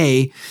this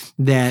day,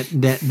 that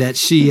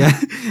she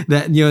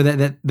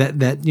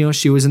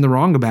she was in the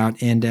wrong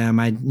about, and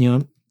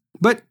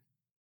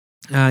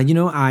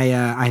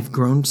I've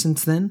grown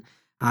since then.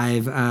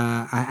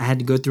 I had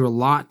to go through a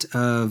lot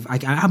of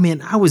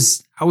I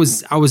was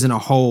in a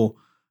hole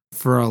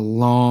for a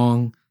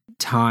long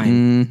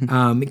time.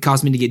 Mm-hmm. It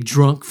caused me to get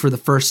drunk for the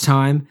first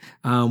time,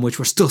 which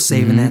we're still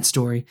saving that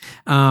story.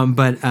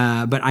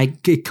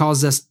 It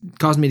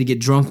caused me to get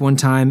drunk one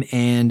time,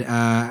 and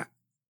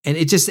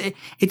it just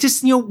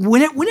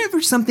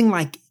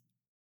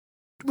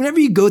whenever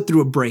you go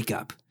through a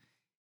breakup,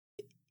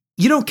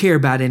 you don't care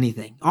about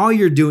anything. All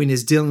you're doing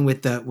is dealing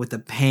with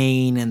the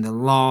pain and the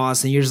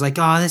loss, and you're just like,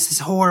 oh, this is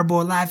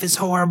horrible. Life is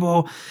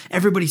horrible.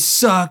 Everybody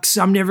sucks.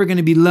 I'm never going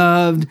to be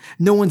loved.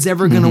 No one's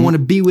ever going to want to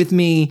be with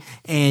me.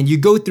 And you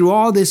go through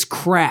all this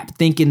crap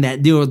thinking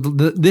that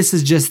this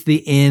is just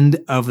the end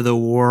of the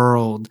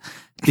world,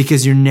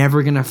 because you're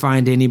never going to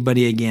find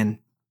anybody again.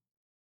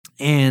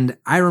 And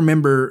I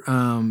remember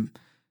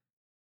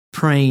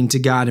praying to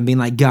God and being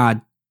like,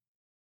 God,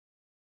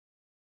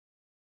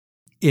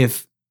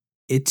 if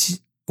it's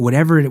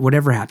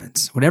whatever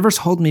happens, whatever's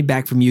holding me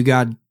back from you,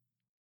 God,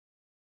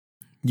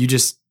 you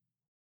just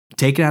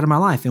take it out of my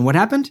life. And what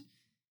happened?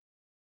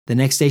 The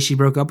next day she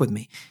broke up with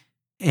me,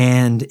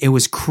 and it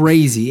was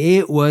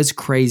crazy.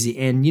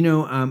 And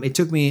it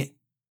took me,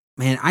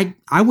 man,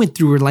 I went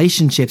through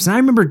relationships, and I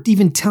remember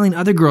even telling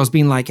other girls,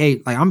 being like,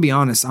 hey, like, I'm be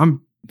honest,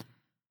 I'm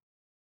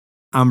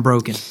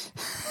broken.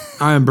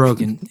 I am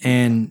broken,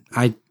 and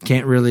I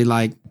can't really,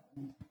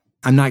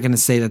 I'm not going to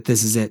say that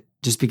this is it,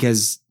 just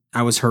because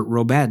I was hurt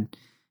real bad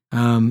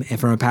and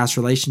from a past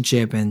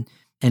relationship, and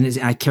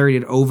I carried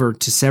it over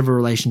to several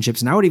relationships.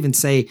 And I would even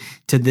say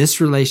to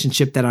this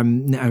relationship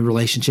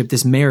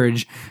this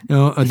marriage,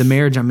 the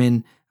marriage I'm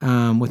in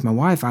with my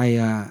wife,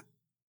 there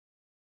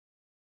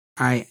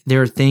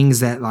are things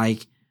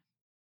that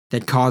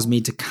caused me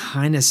to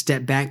kind of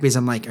step back, because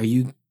I'm like, are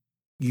you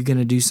going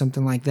to do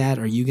something like that?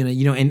 Are you going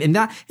to, and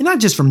not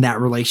just from that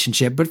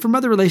relationship, but from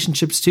other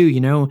relationships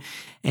too,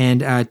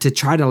 and to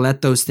try to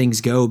let those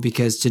things go,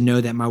 because to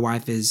know that my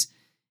wife is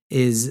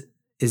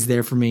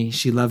there for me.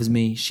 She loves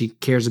me. She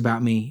cares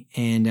about me,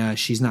 and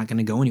she's not going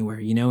to go anywhere,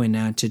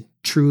 and to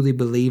truly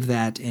believe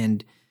that.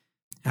 And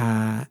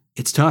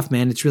it's tough,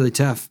 man. It's really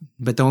tough.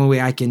 But the only way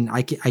I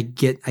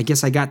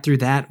guess I got through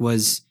that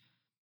was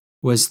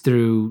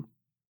through,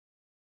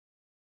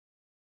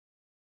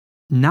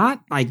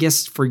 not, I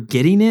guess,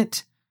 forgetting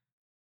it,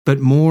 but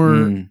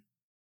more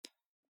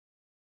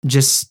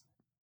just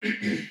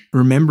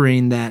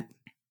remembering that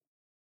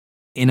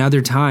in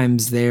other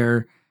times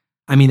that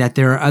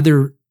there are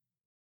other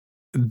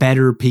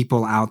better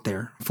people out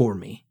there for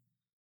me.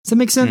 Does that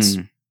make sense?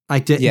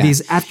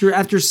 These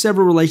after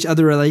several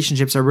other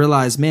relationships, I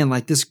realized, man,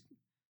 this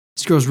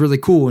girl's really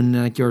cool, and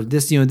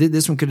this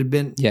one could have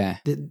been,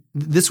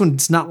 this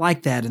one's not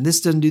like that, and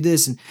this doesn't do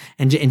this,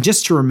 and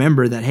just to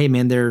remember that, hey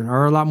man, there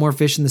are a lot more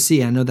fish in the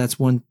sea. I know that's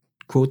one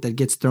quote that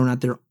gets thrown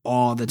out there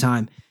all the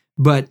time,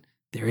 but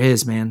there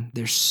is, man.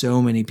 There's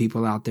so many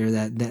people out there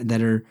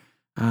that are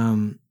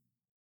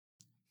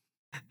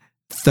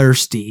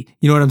thirsty.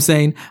 You know what I'm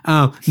saying?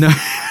 No.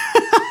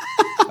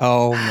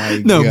 Oh my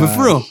god. No, but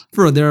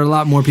for real, there are a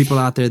lot more people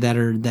out there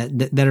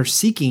that are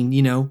seeking,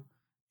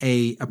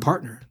 a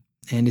partner.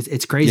 And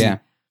it's crazy. Yeah.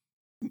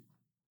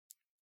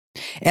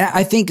 And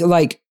I think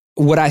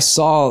what I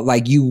saw,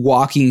 you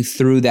walking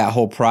through that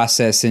whole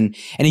process, and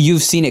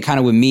you've seen it kind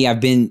of with me.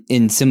 I've been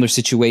in similar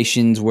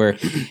situations where,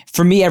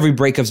 for me, every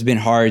breakup's been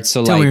hard.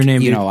 So tell me your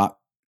name,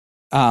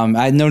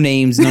 I no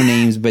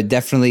names, but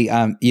definitely,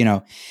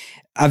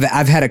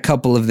 I've had a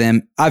couple of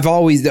them.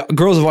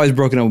 Girls have always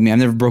broken up with me. I've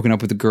never broken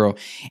up with a girl,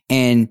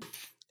 and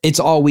it's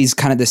always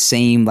kind of the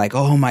same,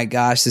 oh my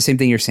gosh, the same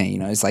thing you're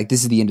saying, it's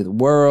this is the end of the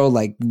world.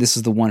 This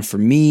is the one for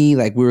me.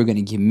 We were going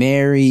to get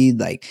married.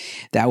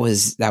 That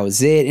was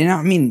it. And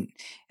I mean,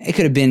 it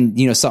could have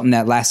been, something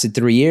that lasted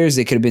 3 years.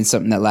 It could have been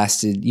something that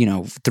lasted,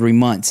 3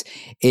 months.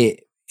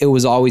 It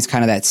was always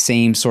kind of that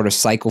same sort of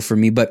cycle for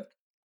me. But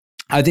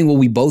I think what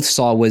we both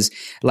saw was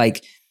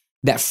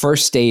that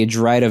first stage,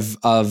 right,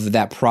 of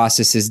that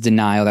process is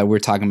denial that we're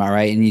talking about,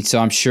 right? And so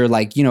I'm sure,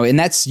 and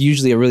that's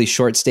usually a really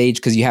short stage,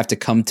 because you have to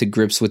come to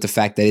grips with the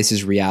fact that this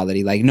is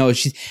reality. No,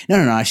 she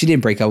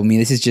didn't break up with me.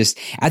 This is just,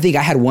 I think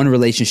I had one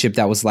relationship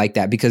that was like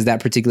that, because that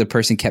particular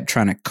person kept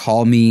trying to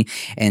call me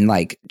and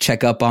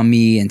check up on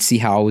me and see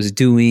how I was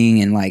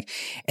doing, and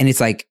it's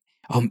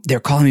they're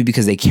calling me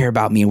because they care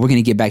about me and we're going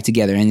to get back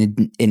together.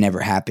 And it never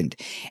happened.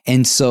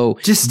 And so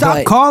just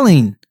stop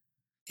calling.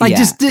 Like,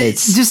 just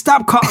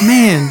stop calling.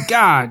 Man,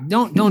 God,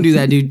 don't do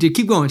that, dude.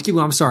 Keep going.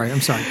 I'm sorry.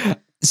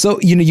 So,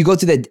 you go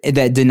through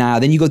that denial,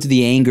 then you go through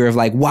the anger of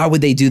like, why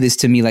would they do this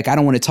to me? Like, I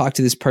don't want to talk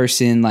to this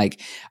person. Like,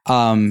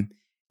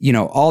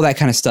 all that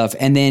kind of stuff.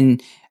 And then,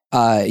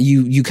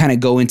 you kind of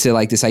go into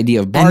like this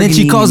idea of bargaining. And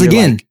then she calls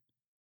again.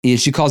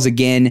 She calls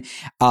again.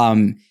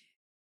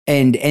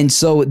 And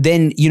so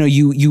then,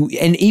 you,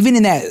 and even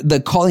in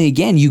the calling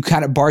again, you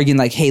kind of bargain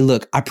like, hey,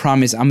 look, I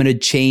promise I'm going to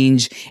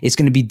change. It's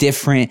going to be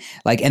different.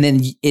 Like, and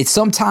then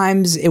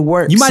sometimes it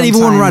works. You might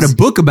even want to write a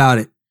book about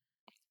it.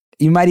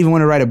 You might even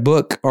want to write a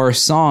book or a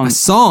song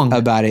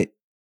about it.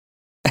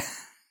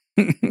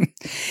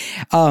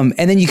 And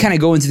then you kind of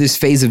go into this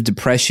phase of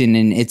depression,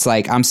 and it's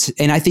like,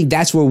 and I think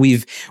that's where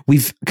we've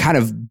kind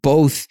of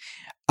both,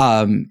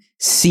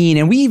 seen,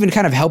 and we even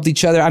kind of helped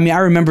each other. I mean, I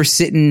remember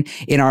sitting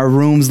in our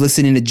rooms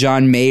listening to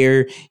John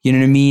Mayer, you know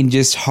what I mean?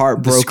 Just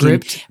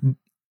heartbroken.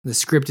 The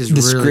script is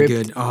really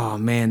good. Oh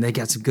man, they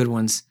got some good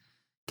ones.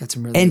 Got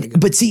some really good.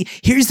 But see,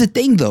 here's the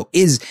thing though,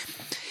 is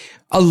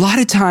a lot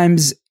of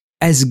times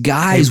as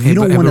guys, we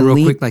don't want to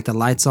real quick, like the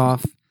lights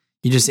off.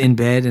 You're just in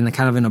bed and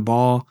kind of in a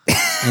ball,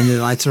 and the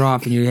lights are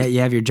off, and you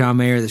have your John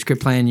Mayer, the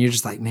script playing, and you're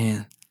just like,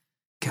 man,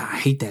 God, I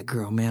hate that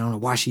girl, man. I don't know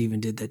why she even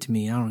did that to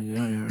me. I don't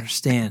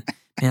understand.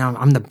 Man,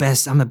 I'm the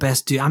best. I'm the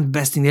best dude. I'm the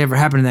best thing that ever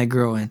happened to that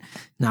girl. And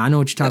I know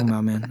what you're talking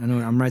about, man. I know.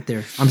 I'm right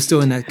there. I'm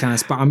still in that kind of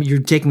spot. You're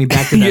taking me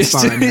back to that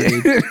spot right now,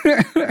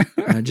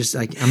 dude. Just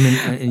like I'm in,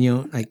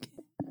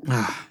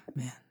 man,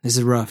 this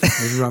is rough.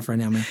 This is rough right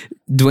now, man.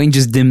 Dwayne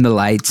just dimmed the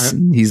lights.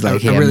 He's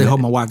like, I really hope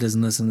my wife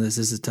doesn't listen to this.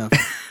 This is tough.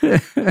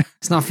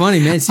 It's not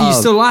funny, man. See, you're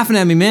still laughing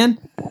at me, man.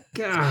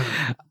 God.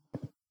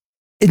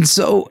 And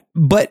so,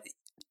 but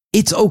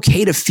it's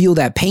okay to feel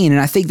that pain.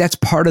 And I think that's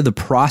part of the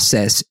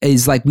process,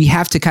 is like, we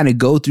have to kind of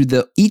go through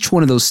each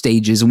one of those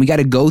stages, and we got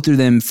to go through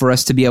them for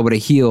us to be able to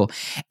heal.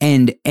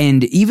 And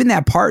even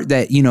that part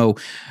that,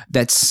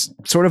 that's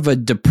sort of a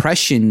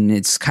depression,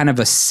 it's kind of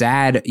a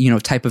sad,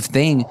 type of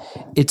thing.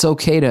 It's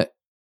okay to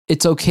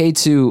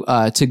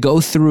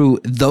go through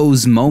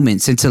those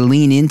moments and to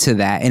lean into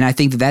that. And I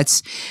think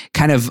that's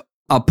kind of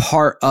a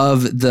part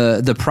of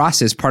the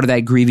process, part of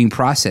that grieving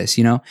process,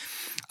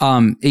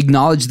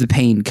 acknowledge the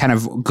pain, kind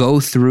of go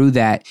through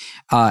that,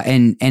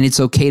 and it's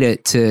okay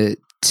to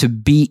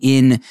be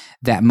in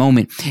that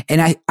moment.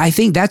 And I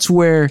think that's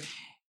where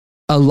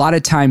a lot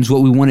of times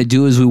what we want to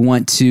do is we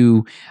want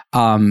to,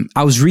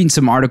 I was reading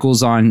some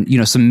articles on,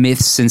 some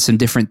myths and some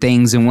different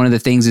things. And one of the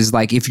things is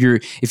like, if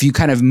you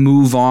kind of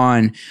move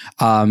on,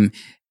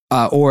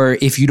 or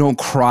if you don't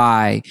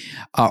cry,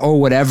 or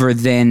whatever,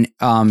 then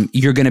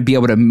you're going to be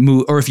able to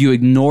move, or if you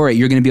ignore it,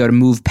 you're going to be able to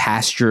move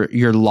past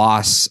your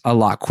loss a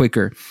lot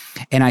quicker.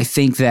 And I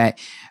think that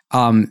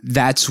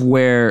that's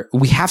where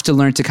we have to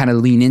learn to kind of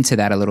lean into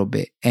that a little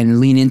bit,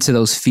 and lean into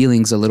those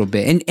feelings a little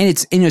bit. And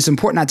it's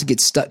important not to get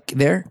stuck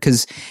there,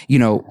 because,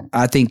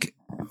 I think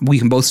we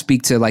can both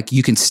speak to, like,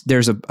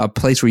 there's a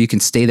place where you can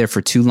stay there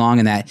for too long,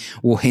 and that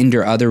will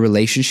hinder other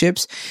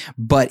relationships.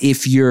 But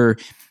if you're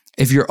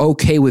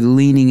okay with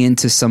leaning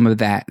into some of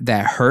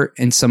that hurt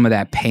and some of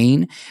that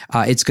pain,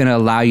 it's going to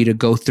allow you to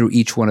go through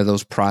each one of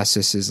those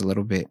processes a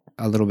little bit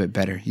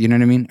better. You know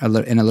what I mean?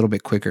 And a little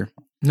bit quicker.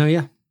 No,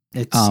 yeah,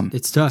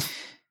 it's tough.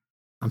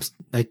 I'm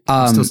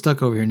still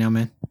stuck over here now,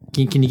 man.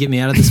 Can you get me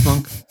out of this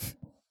funk?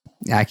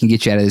 Yeah, I can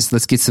get you out of this.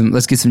 Let's get some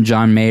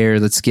John Mayer.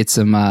 Let's get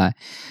some. I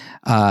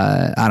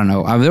don't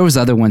know. There was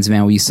other ones,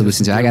 man, we used to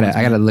listen to. I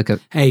gotta look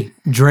up. Hey,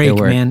 Drake,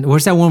 man.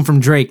 What's that one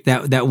from Drake?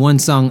 That one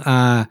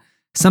song.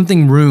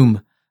 Something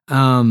Room.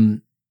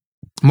 Marvin's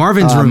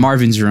Room.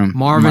 Marvin's Room,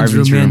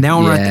 man. That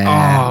one right there.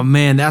 Oh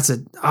man, man,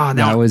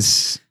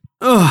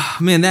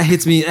 that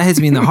hits me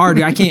in the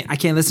heart. I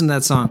can't listen to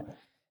that song.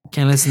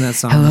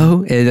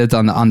 Hello? It's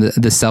on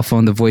the cell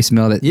phone, the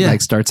voicemail that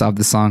like starts off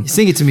the song.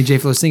 Sing it to me,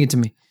 J-Flo. Sing it to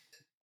me.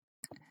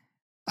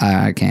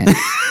 I can't.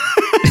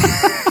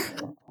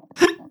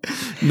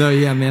 No,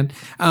 yeah, man.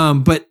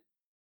 But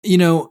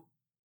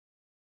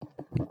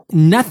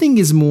nothing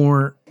is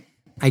more,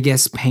 I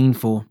guess,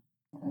 painful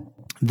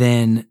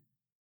than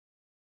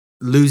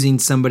losing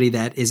somebody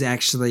that is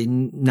actually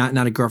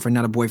not a girlfriend,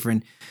 not a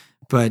boyfriend,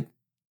 but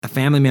a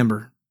family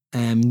member,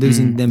 and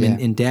losing them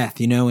in death,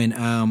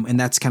 and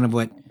that's kind of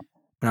what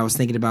I was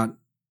thinking about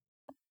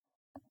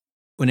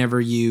whenever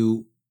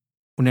we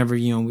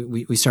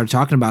started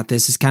talking about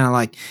this. Is kind of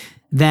like,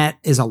 that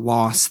is a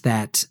loss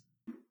that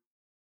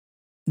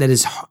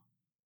is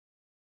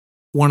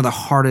one of the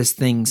hardest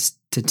things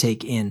to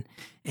take in.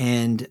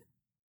 And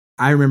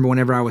I remember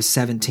whenever I was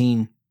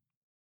 17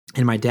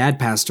 and my dad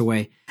passed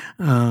away,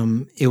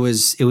 it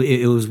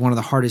was one of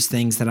the hardest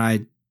things that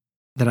I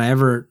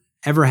ever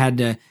had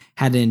to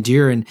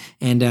endure. And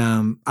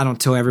I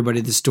don't tell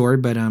everybody the story,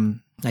 but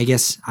I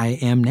guess I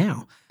am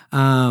now.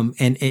 And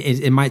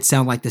it might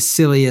sound like the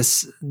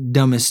silliest,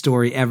 dumbest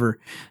story ever.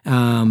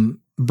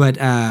 But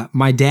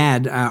my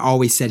dad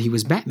always said he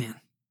was Batman.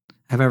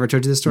 Have I ever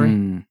told you this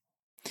story?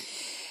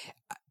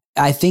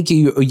 I think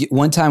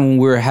one time when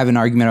we were having an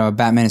argument about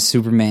Batman and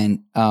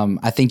Superman,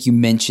 I think you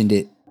mentioned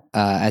it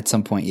at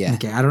some point. Yeah.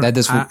 Okay. I don't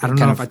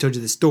know if I told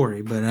you the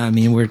story, but I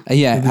mean,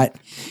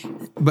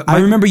 I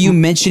remember you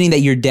mentioning that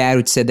your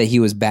dad said that he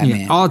was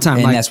Batman all the time,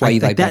 and that's why you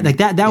like that.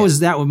 Batman. That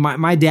was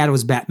my dad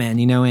was Batman,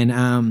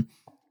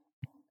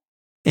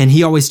 and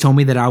he always told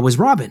me that I was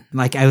Robin.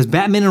 Like I was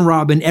Batman and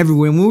Robin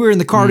everywhere. When we were in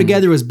the car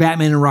together, it was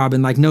Batman and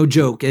Robin. Like no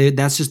joke.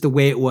 That's just the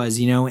way it was,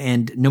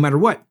 and no matter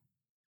what.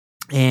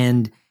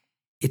 And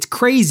it's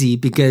crazy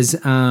because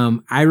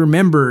I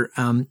remember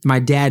my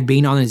dad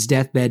being on his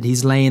deathbed.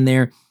 He's laying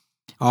there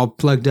all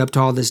plugged up to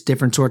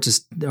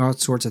all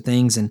sorts of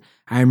things. And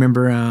I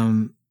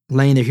remember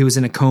laying there. He was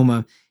in a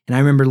coma. And I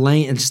remember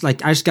laying, and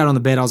I just got on the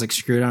bed. I was like,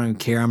 screw it, I don't even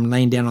care. I'm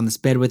laying down on this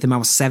bed with him. I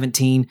was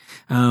 17.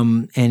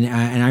 And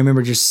I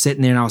remember just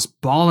sitting there and I was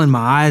bawling my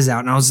eyes out.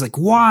 And I was like,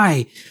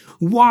 why?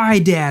 Why,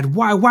 Dad?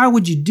 Why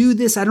would you do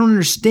this? I don't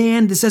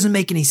understand. This doesn't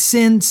make any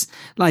sense.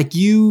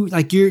 You're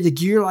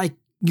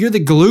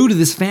the glue to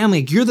this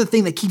family. You're the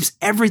thing that keeps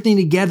everything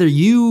together.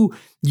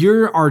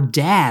 You're our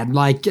dad.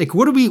 Like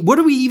what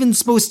are we even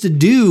supposed to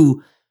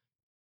do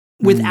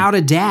without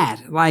a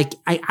dad? Like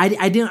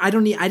I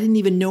didn't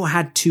even know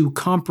how to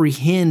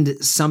comprehend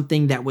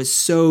something that was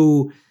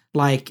so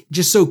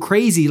just so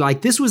crazy.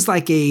 Like this was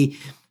like a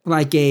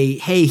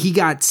hey, he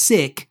got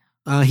sick.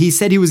 He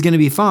said he was going to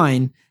be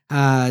fine.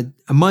 A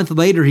month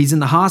later, he's in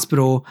the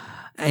hospital,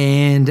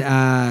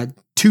 and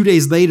 2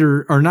 days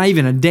later, or not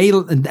even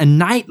a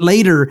night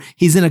later,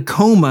 he's in a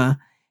coma.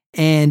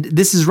 And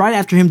this is right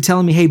after him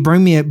telling me, "Hey,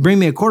 bring me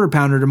a quarter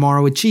pounder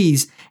tomorrow with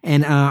cheese,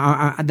 and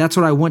that's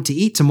what I want to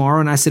eat tomorrow."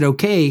 And I said,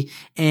 "Okay."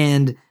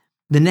 And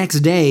the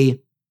next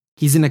day,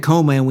 he's in a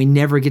coma, and we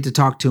never get to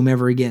talk to him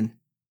ever again.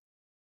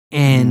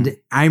 And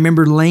I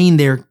remember laying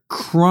there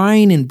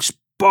crying and just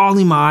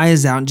bawling my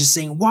eyes out and just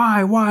saying,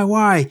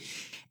 "Why?"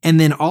 And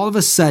then all of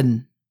a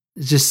sudden,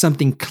 just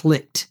something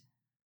clicked,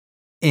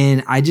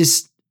 and I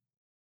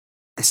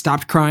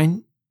stopped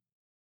crying,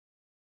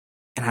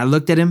 and I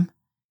looked at him.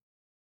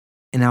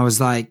 And I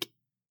was like,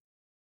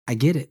 I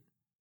get it.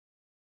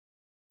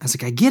 I was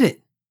like, I get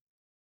it.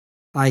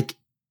 Like,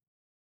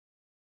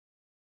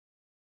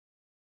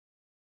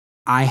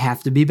 I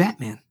have to be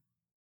Batman.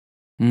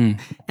 And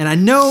I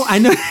know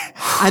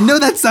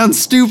that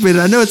sounds stupid.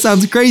 I know it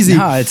sounds crazy.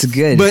 No, it's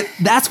good. But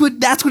that's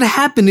what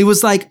happened. It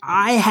was like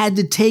I had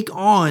to take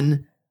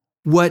on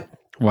what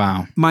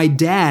my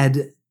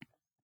dad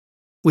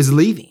was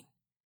leaving.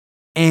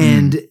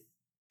 And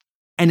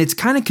it's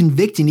kind of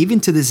convicting even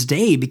to this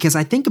day because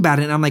I think about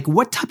it and I'm like,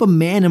 what type of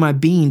man am I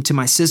being to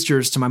my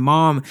sisters, to my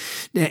mom?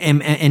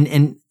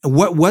 And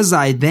what was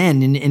I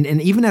then?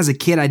 And even as a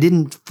kid, I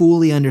didn't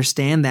fully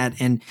understand that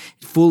and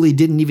fully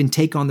didn't even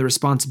take on the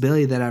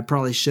responsibility that I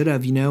probably should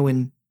have,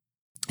 and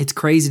it's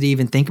crazy to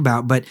even think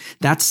about, but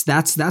that's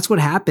what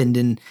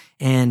happened.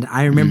 And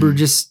I remember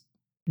just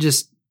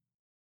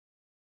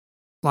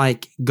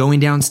like going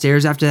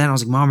downstairs after that. And I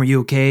was like, "Mom, are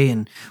you okay?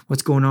 And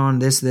what's going on?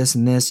 This,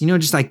 and this,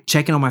 just like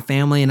checking on my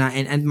family.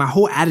 And my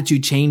whole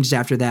attitude changed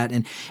after that.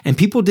 And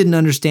people didn't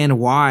understand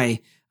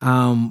why,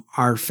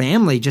 our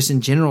family just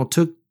in general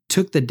took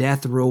the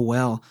death real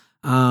well.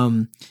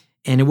 And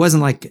it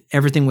wasn't like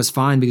everything was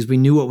fine because we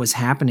knew what was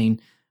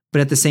happening. But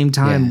at the same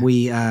time,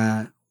 we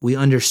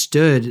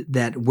understood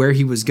that where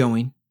he was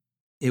going,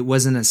 it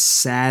wasn't a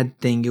sad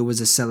thing. It was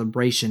a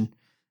celebration.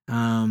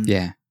 And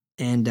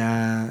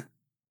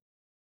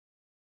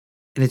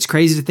it's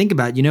crazy to think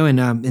about, and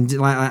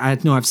I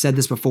know I've said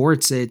this before.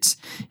 It's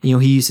he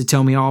used to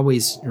tell me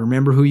always,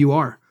 remember who you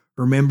are.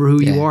 Remember who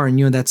you are.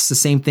 And, that's the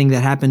same thing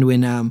that happened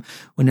whenever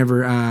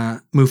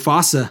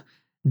Mufasa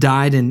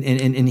died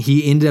and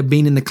he ended up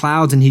being in the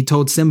clouds and he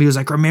told Simba, he was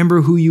like,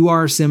 "Remember who you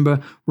are,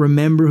 Simba.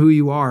 Remember who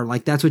you are."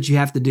 Like, that's what you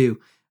have to do.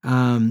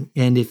 And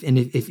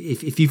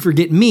if you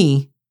forget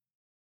me,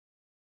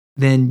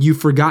 then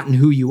you've forgotten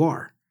who you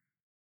are.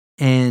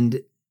 And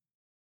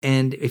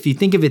if you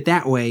think of it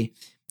that way,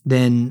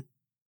 then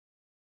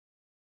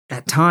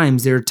at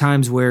times there are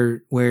times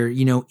where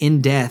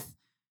in death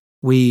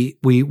we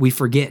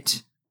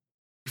forget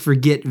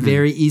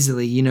very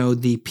easily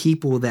the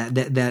people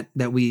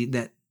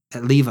that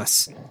leave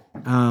us,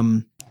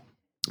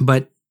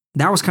 but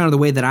that was kind of the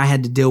way that I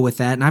had to deal with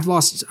that. And I've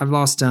lost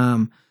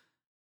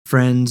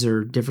friends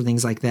or different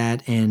things like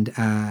that, and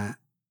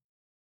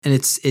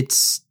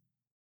it's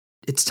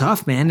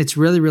tough, man. It's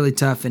really, really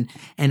tough. And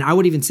I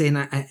would even say, and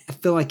I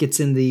feel like it's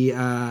in the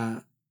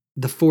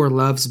Four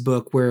Loves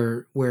book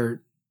where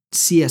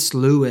C.S.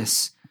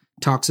 Lewis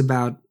talks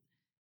about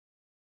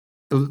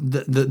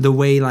the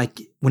way,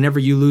 like, whenever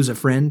you lose a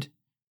friend.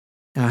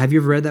 Have you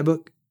ever read that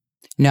book?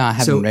 No, I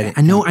haven't read it.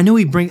 I know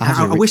he brings.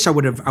 I wish I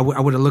would have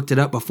looked it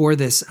up before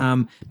this.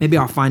 Maybe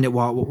I'll find it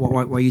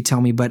while you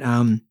tell me. But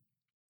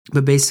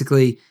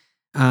basically,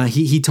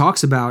 he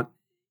talks about,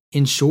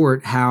 in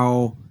short,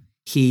 how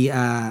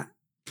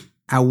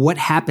what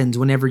happens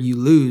whenever you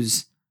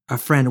lose a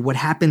friend, what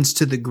happens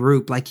to the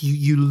group. Like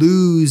you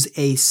lose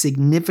a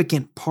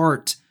significant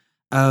part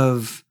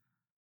of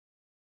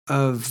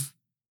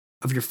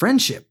your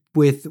friendship.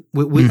 with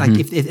like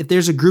if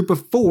there's a group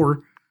of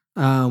 4,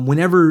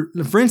 whenever,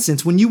 for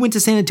instance, when you went to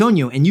San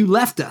Antonio and you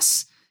left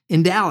us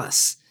in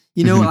Dallas,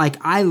 you know, like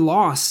I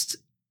lost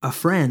a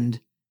friend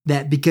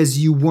that because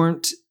you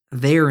weren't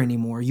there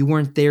anymore. You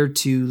weren't there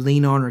to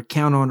lean on or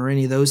count on or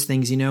any of those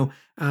things, you know.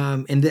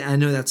 And I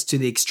know that's to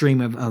the extreme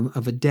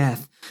of a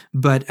death,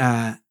 but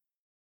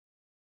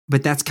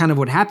that's kind of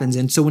what happens.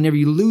 And so whenever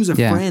you lose a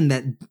friend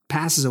that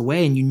passes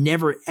away and you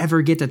never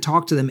ever get to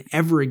talk to them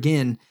ever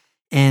again,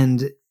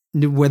 and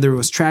whether it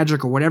was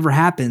tragic or whatever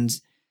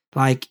happens,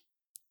 like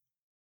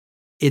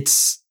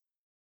it's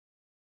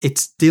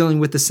dealing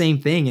with the same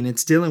thing, and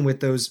it's dealing with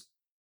those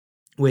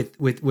with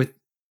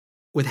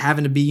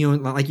having to be, you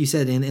know, like you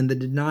said, in the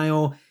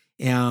denial,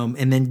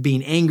 and then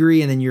being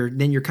angry, and then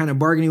you're kind of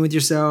bargaining with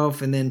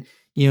yourself, and then,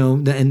 you know,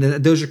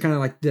 those are kind of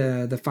like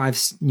the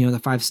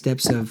 5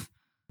 steps of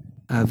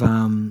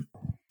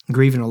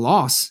grieving a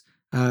loss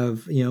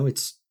of, you know,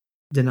 it's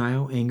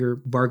denial, anger,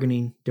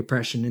 bargaining,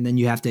 depression, and then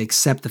you have to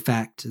accept the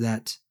fact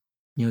that,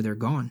 you know, they're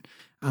gone.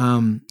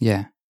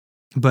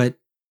 But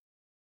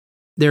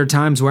there are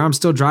times where I'm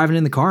still driving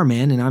in the car,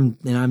 man, and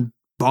I'm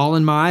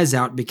bawling my eyes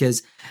out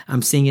because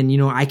I'm singing, you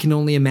know, I Can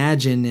Only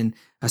Imagine, and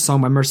a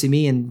song by Mercy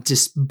Me, and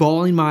just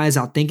bawling my eyes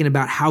out thinking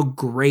about how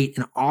great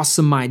and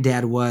awesome my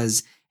dad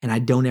was, and I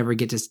don't ever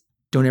get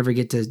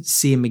to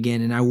see him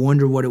again, and I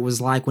wonder what it was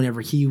like whenever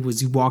he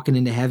was walking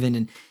into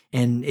heaven,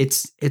 and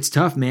it's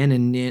tough, man,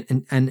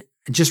 and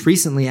just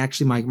recently,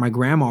 actually, my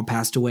grandma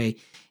passed away,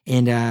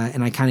 and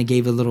I kind of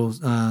gave a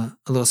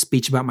little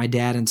speech about my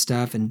dad and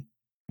stuff, and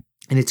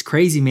it's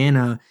crazy,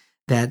 man,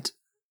 that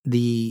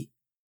the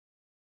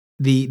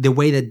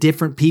way that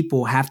different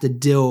people have to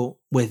deal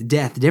with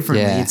death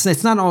differently. Yeah.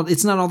 It's not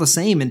all the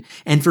same.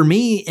 And for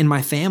me and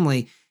my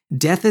family,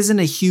 death isn't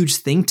a huge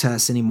thing to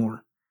us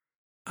anymore.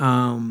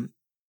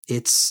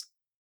 It's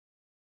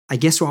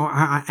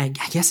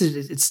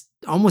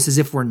almost as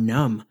if we're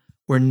numb.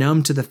 We're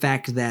numb to the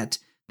fact that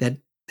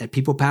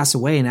people pass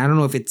away. And I don't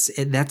know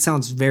if that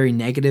sounds very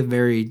negative,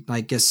 very,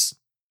 I guess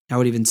I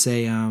would even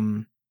say,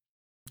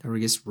 or I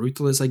guess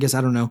ruthless, I guess,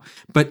 I don't know.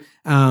 But,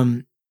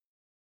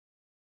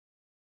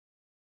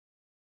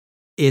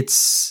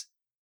 it's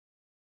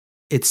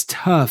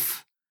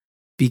tough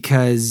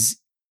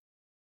because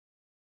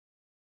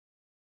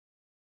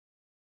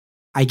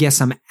I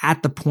guess I'm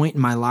at the point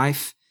in my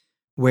life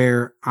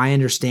where I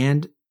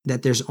understand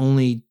that there's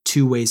only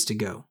 2 ways to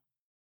go.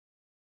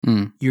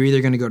 You're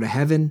either going to go to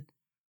heaven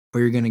or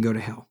you're going to go to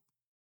hell.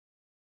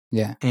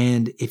 Yeah.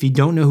 And if you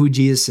don't know who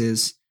Jesus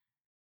is,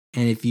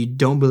 and if you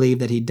don't believe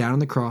that he died on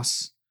the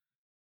cross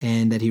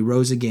and that he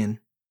rose again,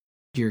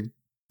 you're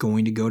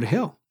going to go to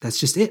hell. That's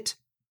just it.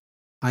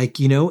 Like,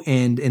 you know,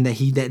 and that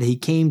he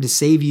came to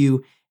save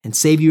you and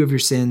save you of your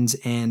sins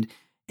and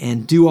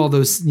do all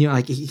those, you know,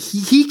 like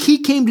he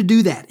came to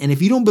do that. And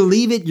if you don't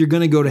believe it, you're going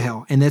to go to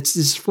hell. And that's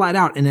just flat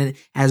out. And then,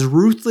 as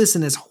ruthless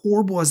and as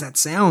horrible as that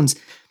sounds,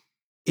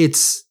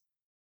 it's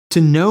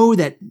to know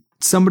that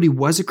somebody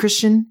was a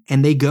Christian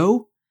and they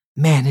go,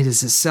 man, it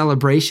is a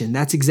celebration.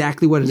 That's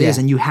exactly what it is.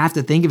 And you have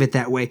to think of it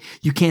that way.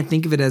 You can't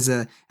think of it as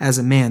a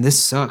man,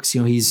 this sucks.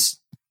 You know, he's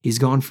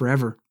gone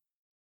forever.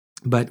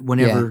 But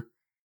whenever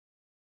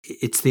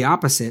it's the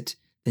opposite,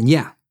 then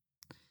you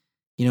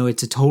know,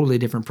 it's a totally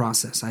different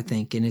process, I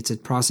think. And it's a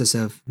process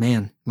of,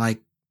 man,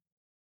 like,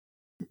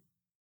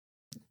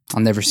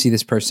 I'll never see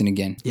this person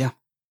again. Yeah.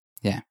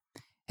 Yeah.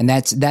 And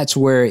that's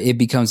where it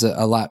becomes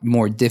a lot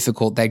more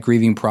difficult, that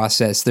grieving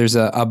process. There's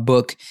a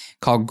book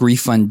called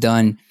Grief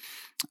Undone.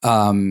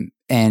 And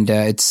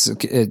I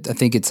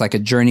think it's like a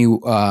journey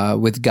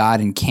with God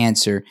and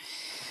cancer.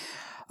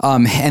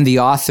 And the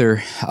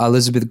author,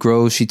 Elizabeth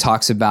Groves, she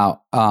talks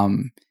about,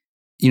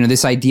 you know,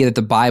 this idea that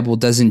the Bible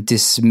doesn't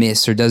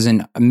dismiss or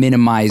doesn't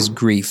minimize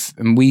grief.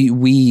 And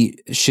we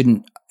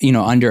shouldn't, you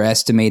know,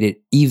 underestimate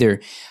it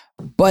either.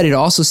 But it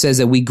also says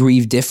that we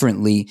grieve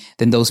differently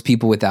than those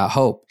people without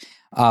hope.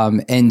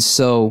 And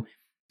so,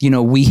 you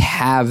know, we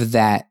have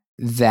that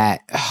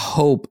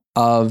hope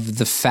of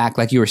the fact,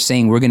 like you were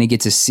saying, we're going to get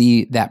to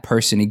see that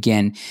person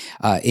again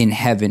in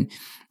heaven.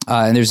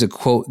 And there's a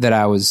quote that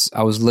I was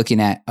looking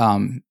at,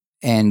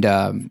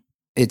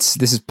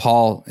 this is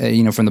Paul,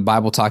 you know, from the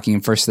Bible, talking in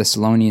 1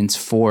 Thessalonians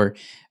 4,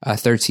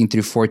 13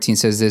 through 14,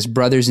 says this: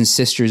 "Brothers and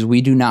sisters,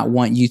 we do not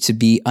want you to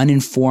be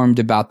uninformed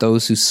about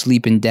those who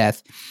sleep in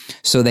death,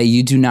 so that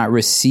you do not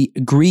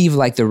grieve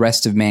like the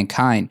rest of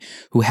mankind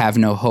who have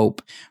no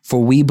hope.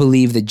 For we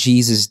believe that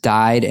Jesus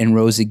died and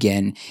rose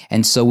again,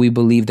 and so we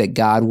believe that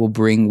God will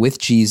bring with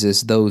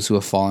Jesus those who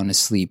have fallen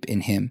asleep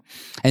in him."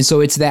 And so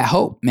it's that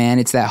hope, man.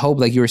 It's that hope,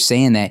 like you were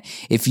saying, that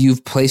if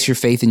you've placed your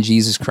faith in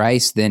Jesus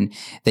Christ, then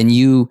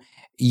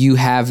you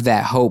have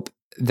that hope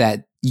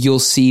that you'll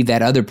see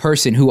that other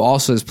person who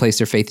also has placed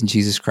their faith in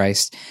Jesus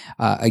Christ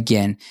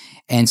again.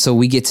 And so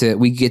we get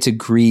to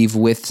grieve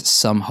with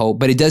some hope,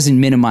 but it doesn't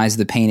minimize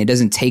the pain. It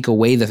doesn't take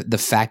away the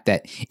fact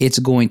that it's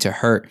going to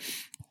hurt.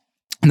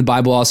 And the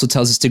Bible also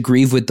tells us to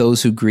grieve with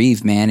those who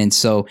grieve, man. And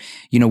so,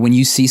 you know, when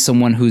you see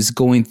someone who's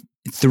going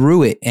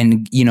through it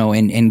and, you know,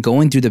 and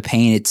going through the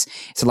pain. It's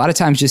a lot of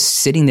times just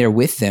sitting there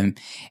with them.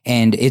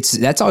 And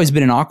that's always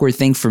been an awkward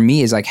thing for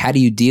me, is like, how do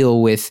you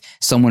deal with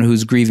someone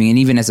who's grieving? And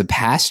even as a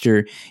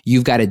pastor,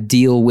 you've got to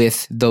deal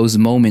with those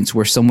moments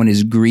where someone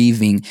is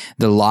grieving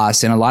the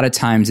loss. And a lot of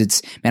times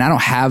it's, man, I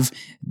don't have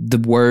the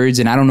words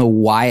and I don't know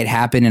why it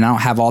happened and I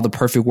don't have all the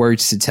perfect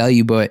words to tell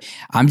you, but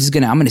I'm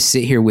going to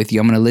sit here with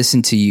you. I'm going to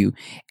listen to you.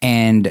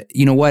 And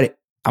you know what?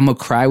 I'm going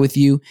to cry with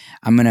you.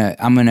 I'm going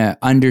to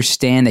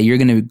understand that you're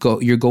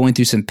going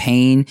through some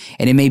pain,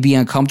 and it may be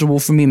uncomfortable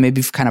for me,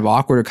 maybe kind of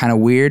awkward or kind of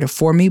weird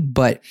for me.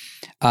 But,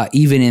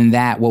 even in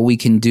that, what we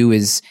can do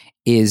is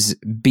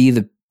be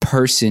the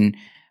person,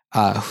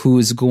 who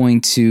is going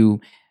to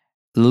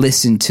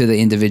listen to the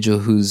individual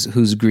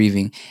who's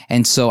grieving.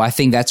 And so I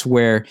think that's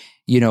where,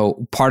 you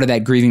know, part of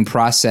that grieving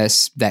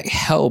process that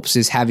helps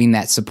is having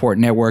that support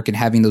network and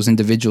having those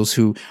individuals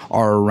who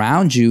are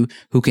around you,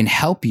 who can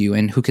help you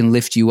and who can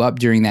lift you up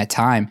during that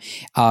time.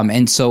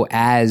 And so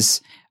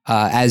as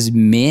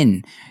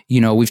men,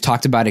 you know, we've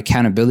talked about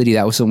accountability.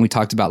 That was something we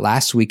talked about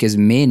last week. As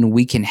men,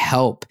 we can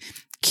help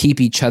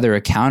keep each other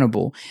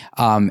accountable.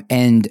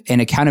 And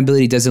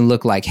accountability doesn't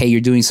look like, hey,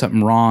 you're doing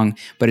something wrong,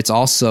 but it's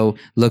also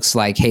looks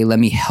like, hey, let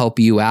me help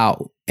you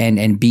out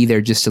and be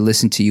there just to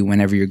listen to you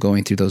whenever you're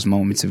going through those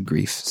moments of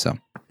grief. So,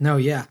 no,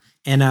 yeah.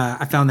 And,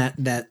 I found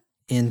that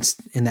in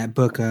that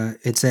book,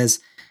 it says,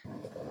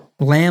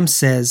 Lamb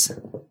says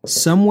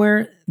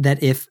somewhere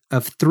that if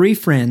of 3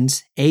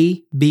 friends,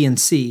 A, B, and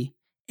C,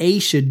 A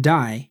should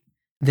die,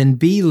 then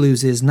B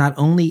loses not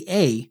only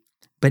A,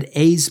 but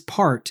A's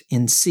part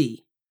in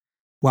C,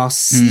 while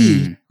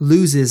C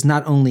loses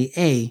not only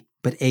A,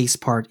 but A's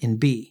part in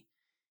B.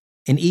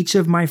 In each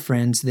of my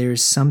friends, there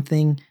is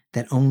something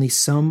that only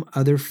some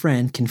other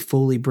friend can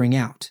fully bring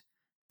out.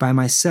 By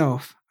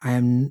myself, I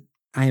am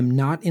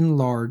not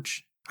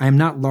large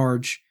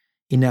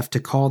enough to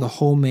call the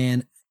whole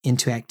man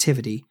into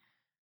activity.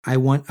 I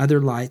want other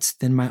lights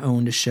than my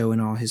own to show in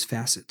all his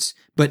facets.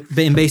 But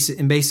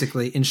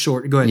basically, in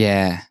short, go ahead.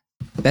 Yeah,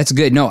 that's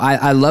good. No,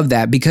 I love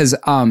that because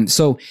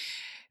so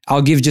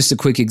I'll give just a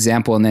quick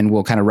example and then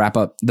we'll kind of wrap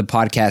up the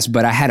podcast.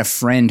 But I had a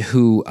friend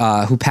who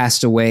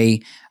passed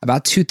away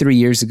about 2-3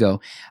 years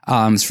ago,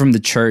 from the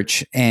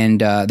church.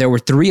 And, there were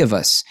 3 of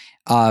us,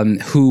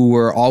 who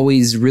were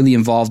always really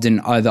involved in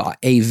the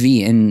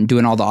AV and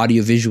doing all the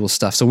audiovisual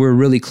stuff. So we were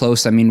really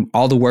close. I mean,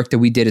 all the work that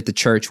we did at the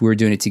church, we were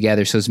doing it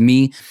together. So it's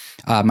me,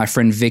 my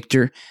friend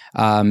Victor,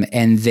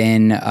 and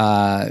then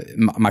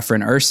my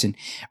friend Urson.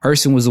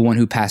 Urson was the one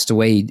who passed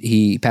away.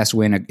 He passed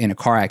away in a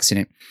car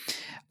accident.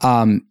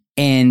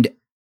 And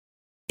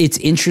it's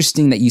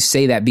interesting that you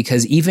say that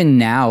because even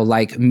now,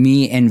 like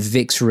me and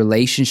Vic's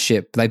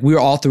relationship, like we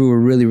were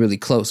really, really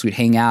close. We'd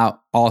hang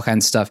out, all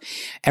kinds of stuff.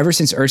 Ever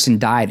since Urson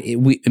died,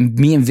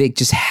 me and Vic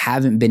just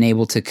haven't been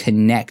able to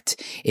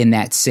connect in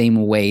that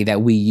same way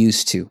that we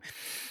used to.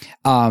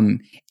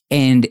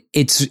 And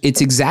it's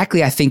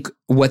exactly, I think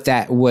what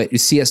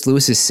C.S.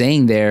 Lewis is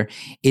saying there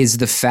is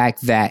the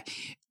fact that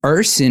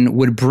Urson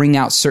would bring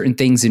out certain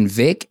things in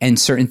Vic and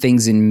certain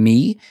things in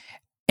me.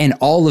 And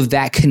all of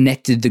that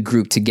connected the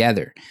group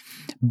together.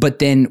 But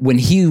then when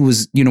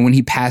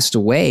he passed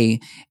away,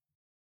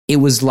 it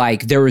was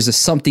like there was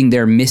something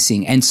there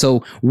missing. And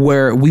so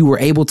where we were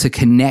able to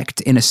connect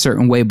in a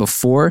certain way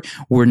before,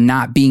 we're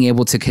not being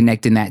able to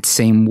connect in that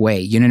same way.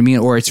 You know what I mean?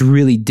 Or it's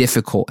really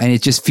difficult. And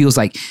it just feels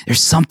like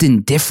there's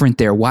something different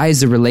there. Why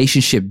is the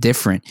relationship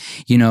different?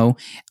 You know,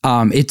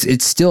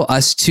 it's still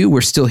us two.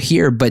 We're still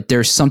here, but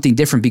there's something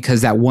different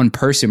because that one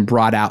person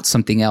brought out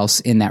something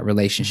else in that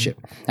relationship.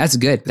 That's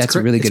good. That's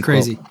a really good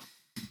quote. Crazy.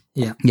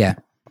 Yeah. Yeah.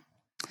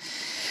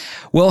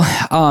 Well,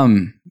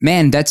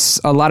 man, that's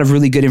a lot of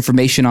really good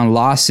information on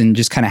loss and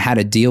just kind of how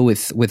to deal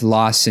with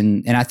loss.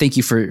 And I thank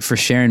you for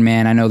sharing,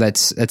 man. I know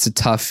that's a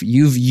tough,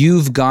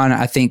 you've gone,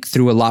 I think,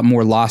 through a lot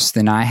more loss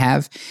than I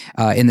have,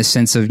 in the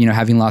sense of, you know,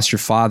 having lost your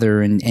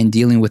father and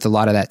dealing with a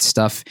lot of that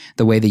stuff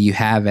the way that you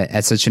have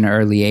at such an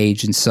early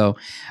age. And so,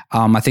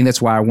 I think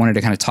that's why I wanted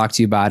to kind of talk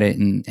to you about it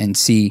and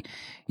see,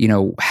 you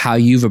know, how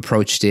you've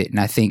approached it. And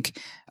I think,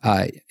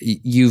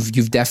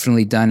 you've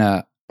definitely done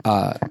a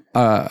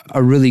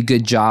really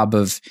good job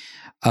of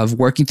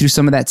working through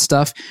some of that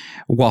stuff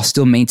while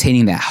still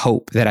maintaining that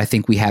hope that I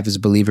think we have as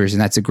believers.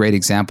 And that's a great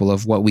example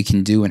of what we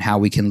can do and how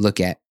we can look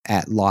at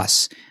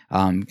loss,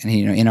 and,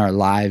 you know, in our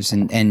lives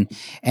and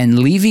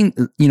leaving,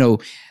 you know,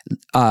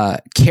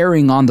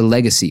 carrying on the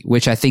legacy,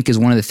 which I think is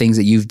one of the things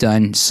that you've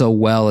done so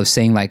well of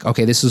saying like,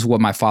 okay, this is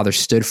what my father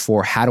stood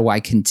for. How do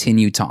I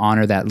continue to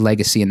honor that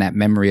legacy and that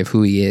memory of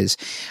who he is,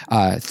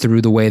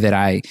 through the way that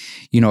I,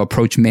 you know,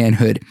 approach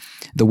manhood,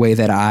 the way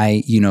that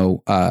I, you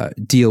know,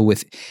 deal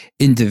with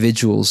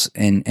individuals.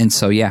 And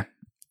so, yeah,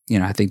 you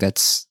know, I think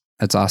that's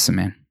awesome,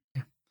 man.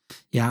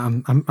 Yeah.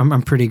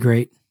 I'm pretty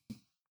great.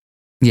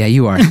 Yeah,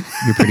 you are.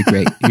 You're pretty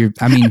great.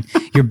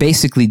 You're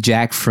basically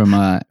Jack from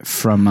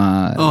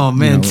oh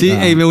man, you know,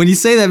 hey man, when you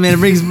say that, man, it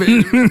brings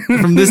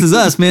from This Is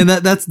Us, man.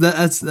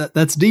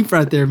 That's deep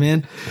right there,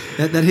 man.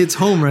 That hits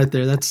home right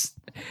there. That's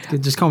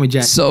just call me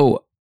Jack.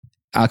 So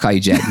I'll call you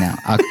Jack now.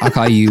 I'll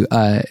call you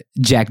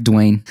Jack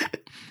Dwayne.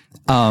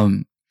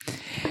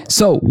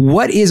 So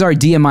what is our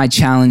DMI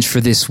challenge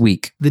for this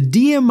week? The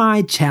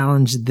DMI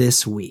challenge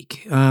this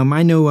week.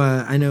 I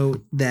know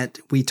that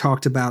we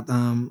talked about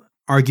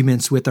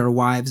arguments with our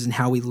wives and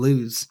how we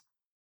lose,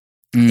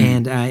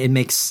 and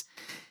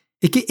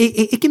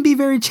it can be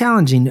very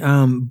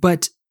challenging.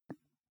 But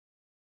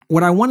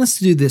what I want us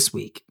to do this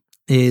week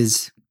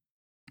is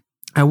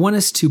I want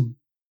us to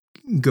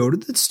go to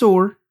the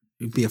store.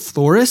 It could be a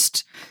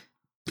florist.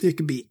 It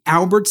could be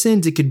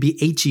Albertsons. It could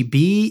be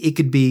H-E-B. It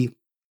could be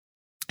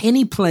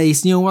any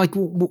place, like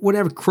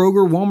whatever,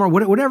 Kroger,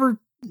 Walmart, whatever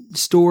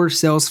store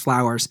sells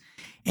flowers.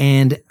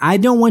 And I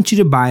don't want you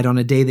to buy it on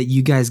a day that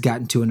you guys got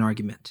into an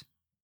argument.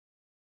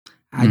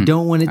 I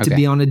don't want it to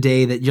be on a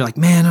day that you're like,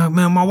 man,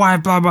 my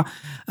wife, blah, blah.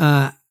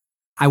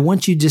 I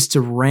want you just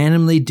to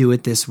randomly do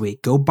it this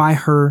week. Go buy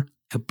her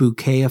a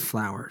bouquet of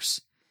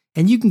flowers.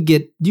 And you can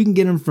get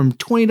them from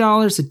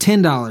 $20 to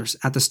 $10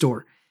 at the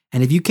store.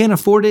 And if you can't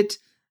afford it,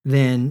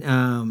 then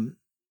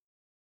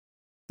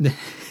you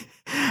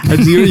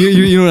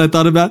know what I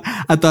thought about?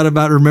 I thought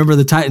about Remember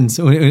the Titans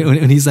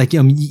when he's like,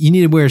 you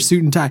need to wear a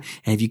suit and tie.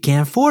 And if you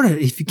can't afford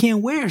it, if you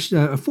can't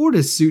afford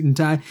a suit and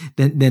tie,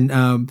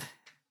 then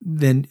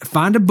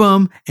find a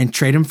bum and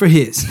trade him for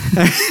his.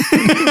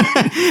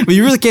 But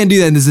you really can't do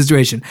that in this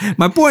situation.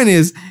 My point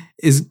is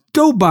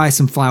go buy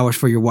some flowers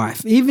for your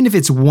wife. Even if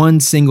it's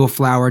one single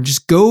flower,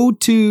 just go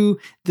to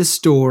the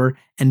store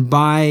and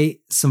buy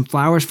some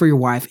flowers for your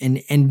wife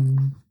and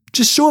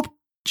just show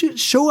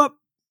up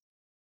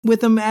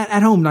with them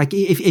at home. Like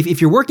if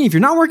you're working, if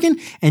you're not working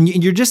and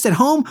you're just at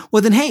home,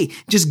 well then, hey,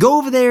 just go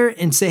over there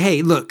and say,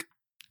 hey, look,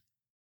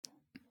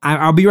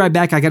 I'll be right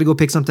back. I got to go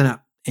pick something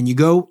up. And you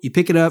go, you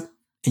pick it up,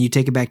 and you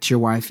take it back to your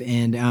wife,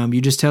 and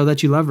you just tell her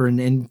that you love her,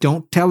 and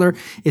don't tell her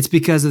it's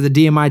because of the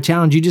DMI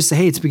challenge. You just say,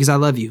 hey, it's because I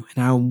love you,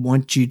 and I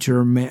want you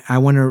to I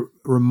want to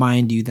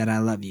remind you that I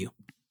love you.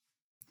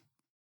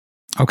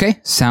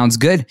 Okay, sounds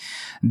good.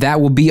 That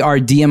will be our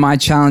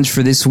DMI challenge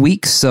for this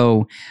week.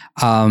 So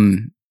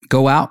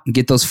go out and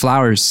get those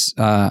flowers.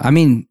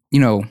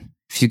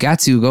 If you got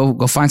to,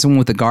 go find someone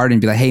with a garden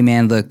and be like, hey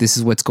man, look, this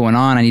is what's going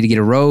on. I need to get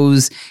a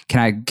rose. Can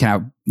I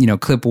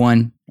clip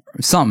one?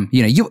 Something,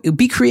 you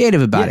be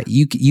creative about it.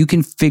 You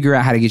can figure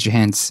out how to get your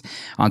hands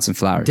on some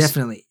flowers.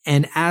 Definitely.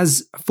 And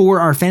as for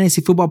our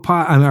fantasy football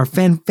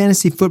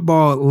fantasy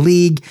football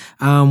league,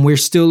 we're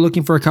still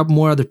looking for a couple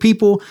more other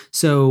people.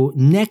 So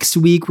next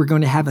week we're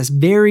going to have a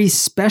very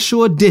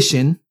special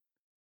edition.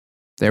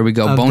 There we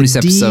go. Bonus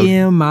episode.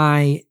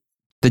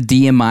 The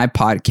DMI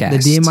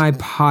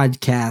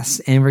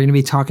podcast. And we're going to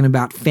be talking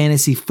about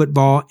fantasy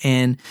football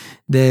and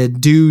the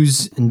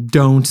do's and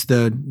don'ts,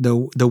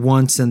 the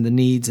wants and the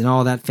needs and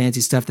all that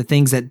fancy stuff, the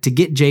things that to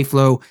get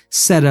JFlow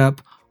set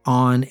up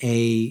on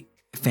a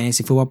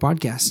fantasy football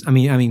podcast. I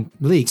mean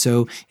league.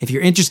 So if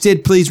you're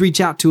interested, please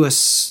reach out to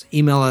us,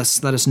 email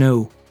us, let us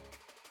know.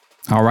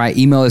 All right.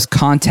 Email is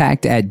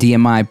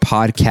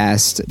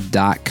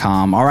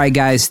contact@dmipodcast.com. All right,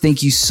 guys.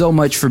 Thank you so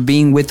much for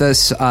being with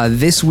us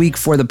this week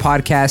for the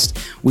podcast.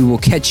 We will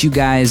catch you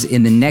guys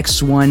in the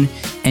next one.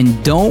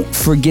 And don't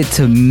forget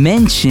to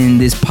mention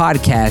this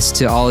podcast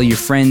to all your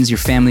friends, your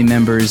family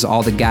members,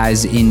 all the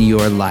guys in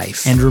your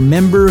life. And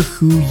remember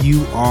who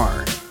you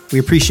are. We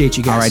appreciate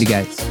you guys. All righty,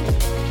 guys.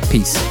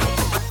 Peace.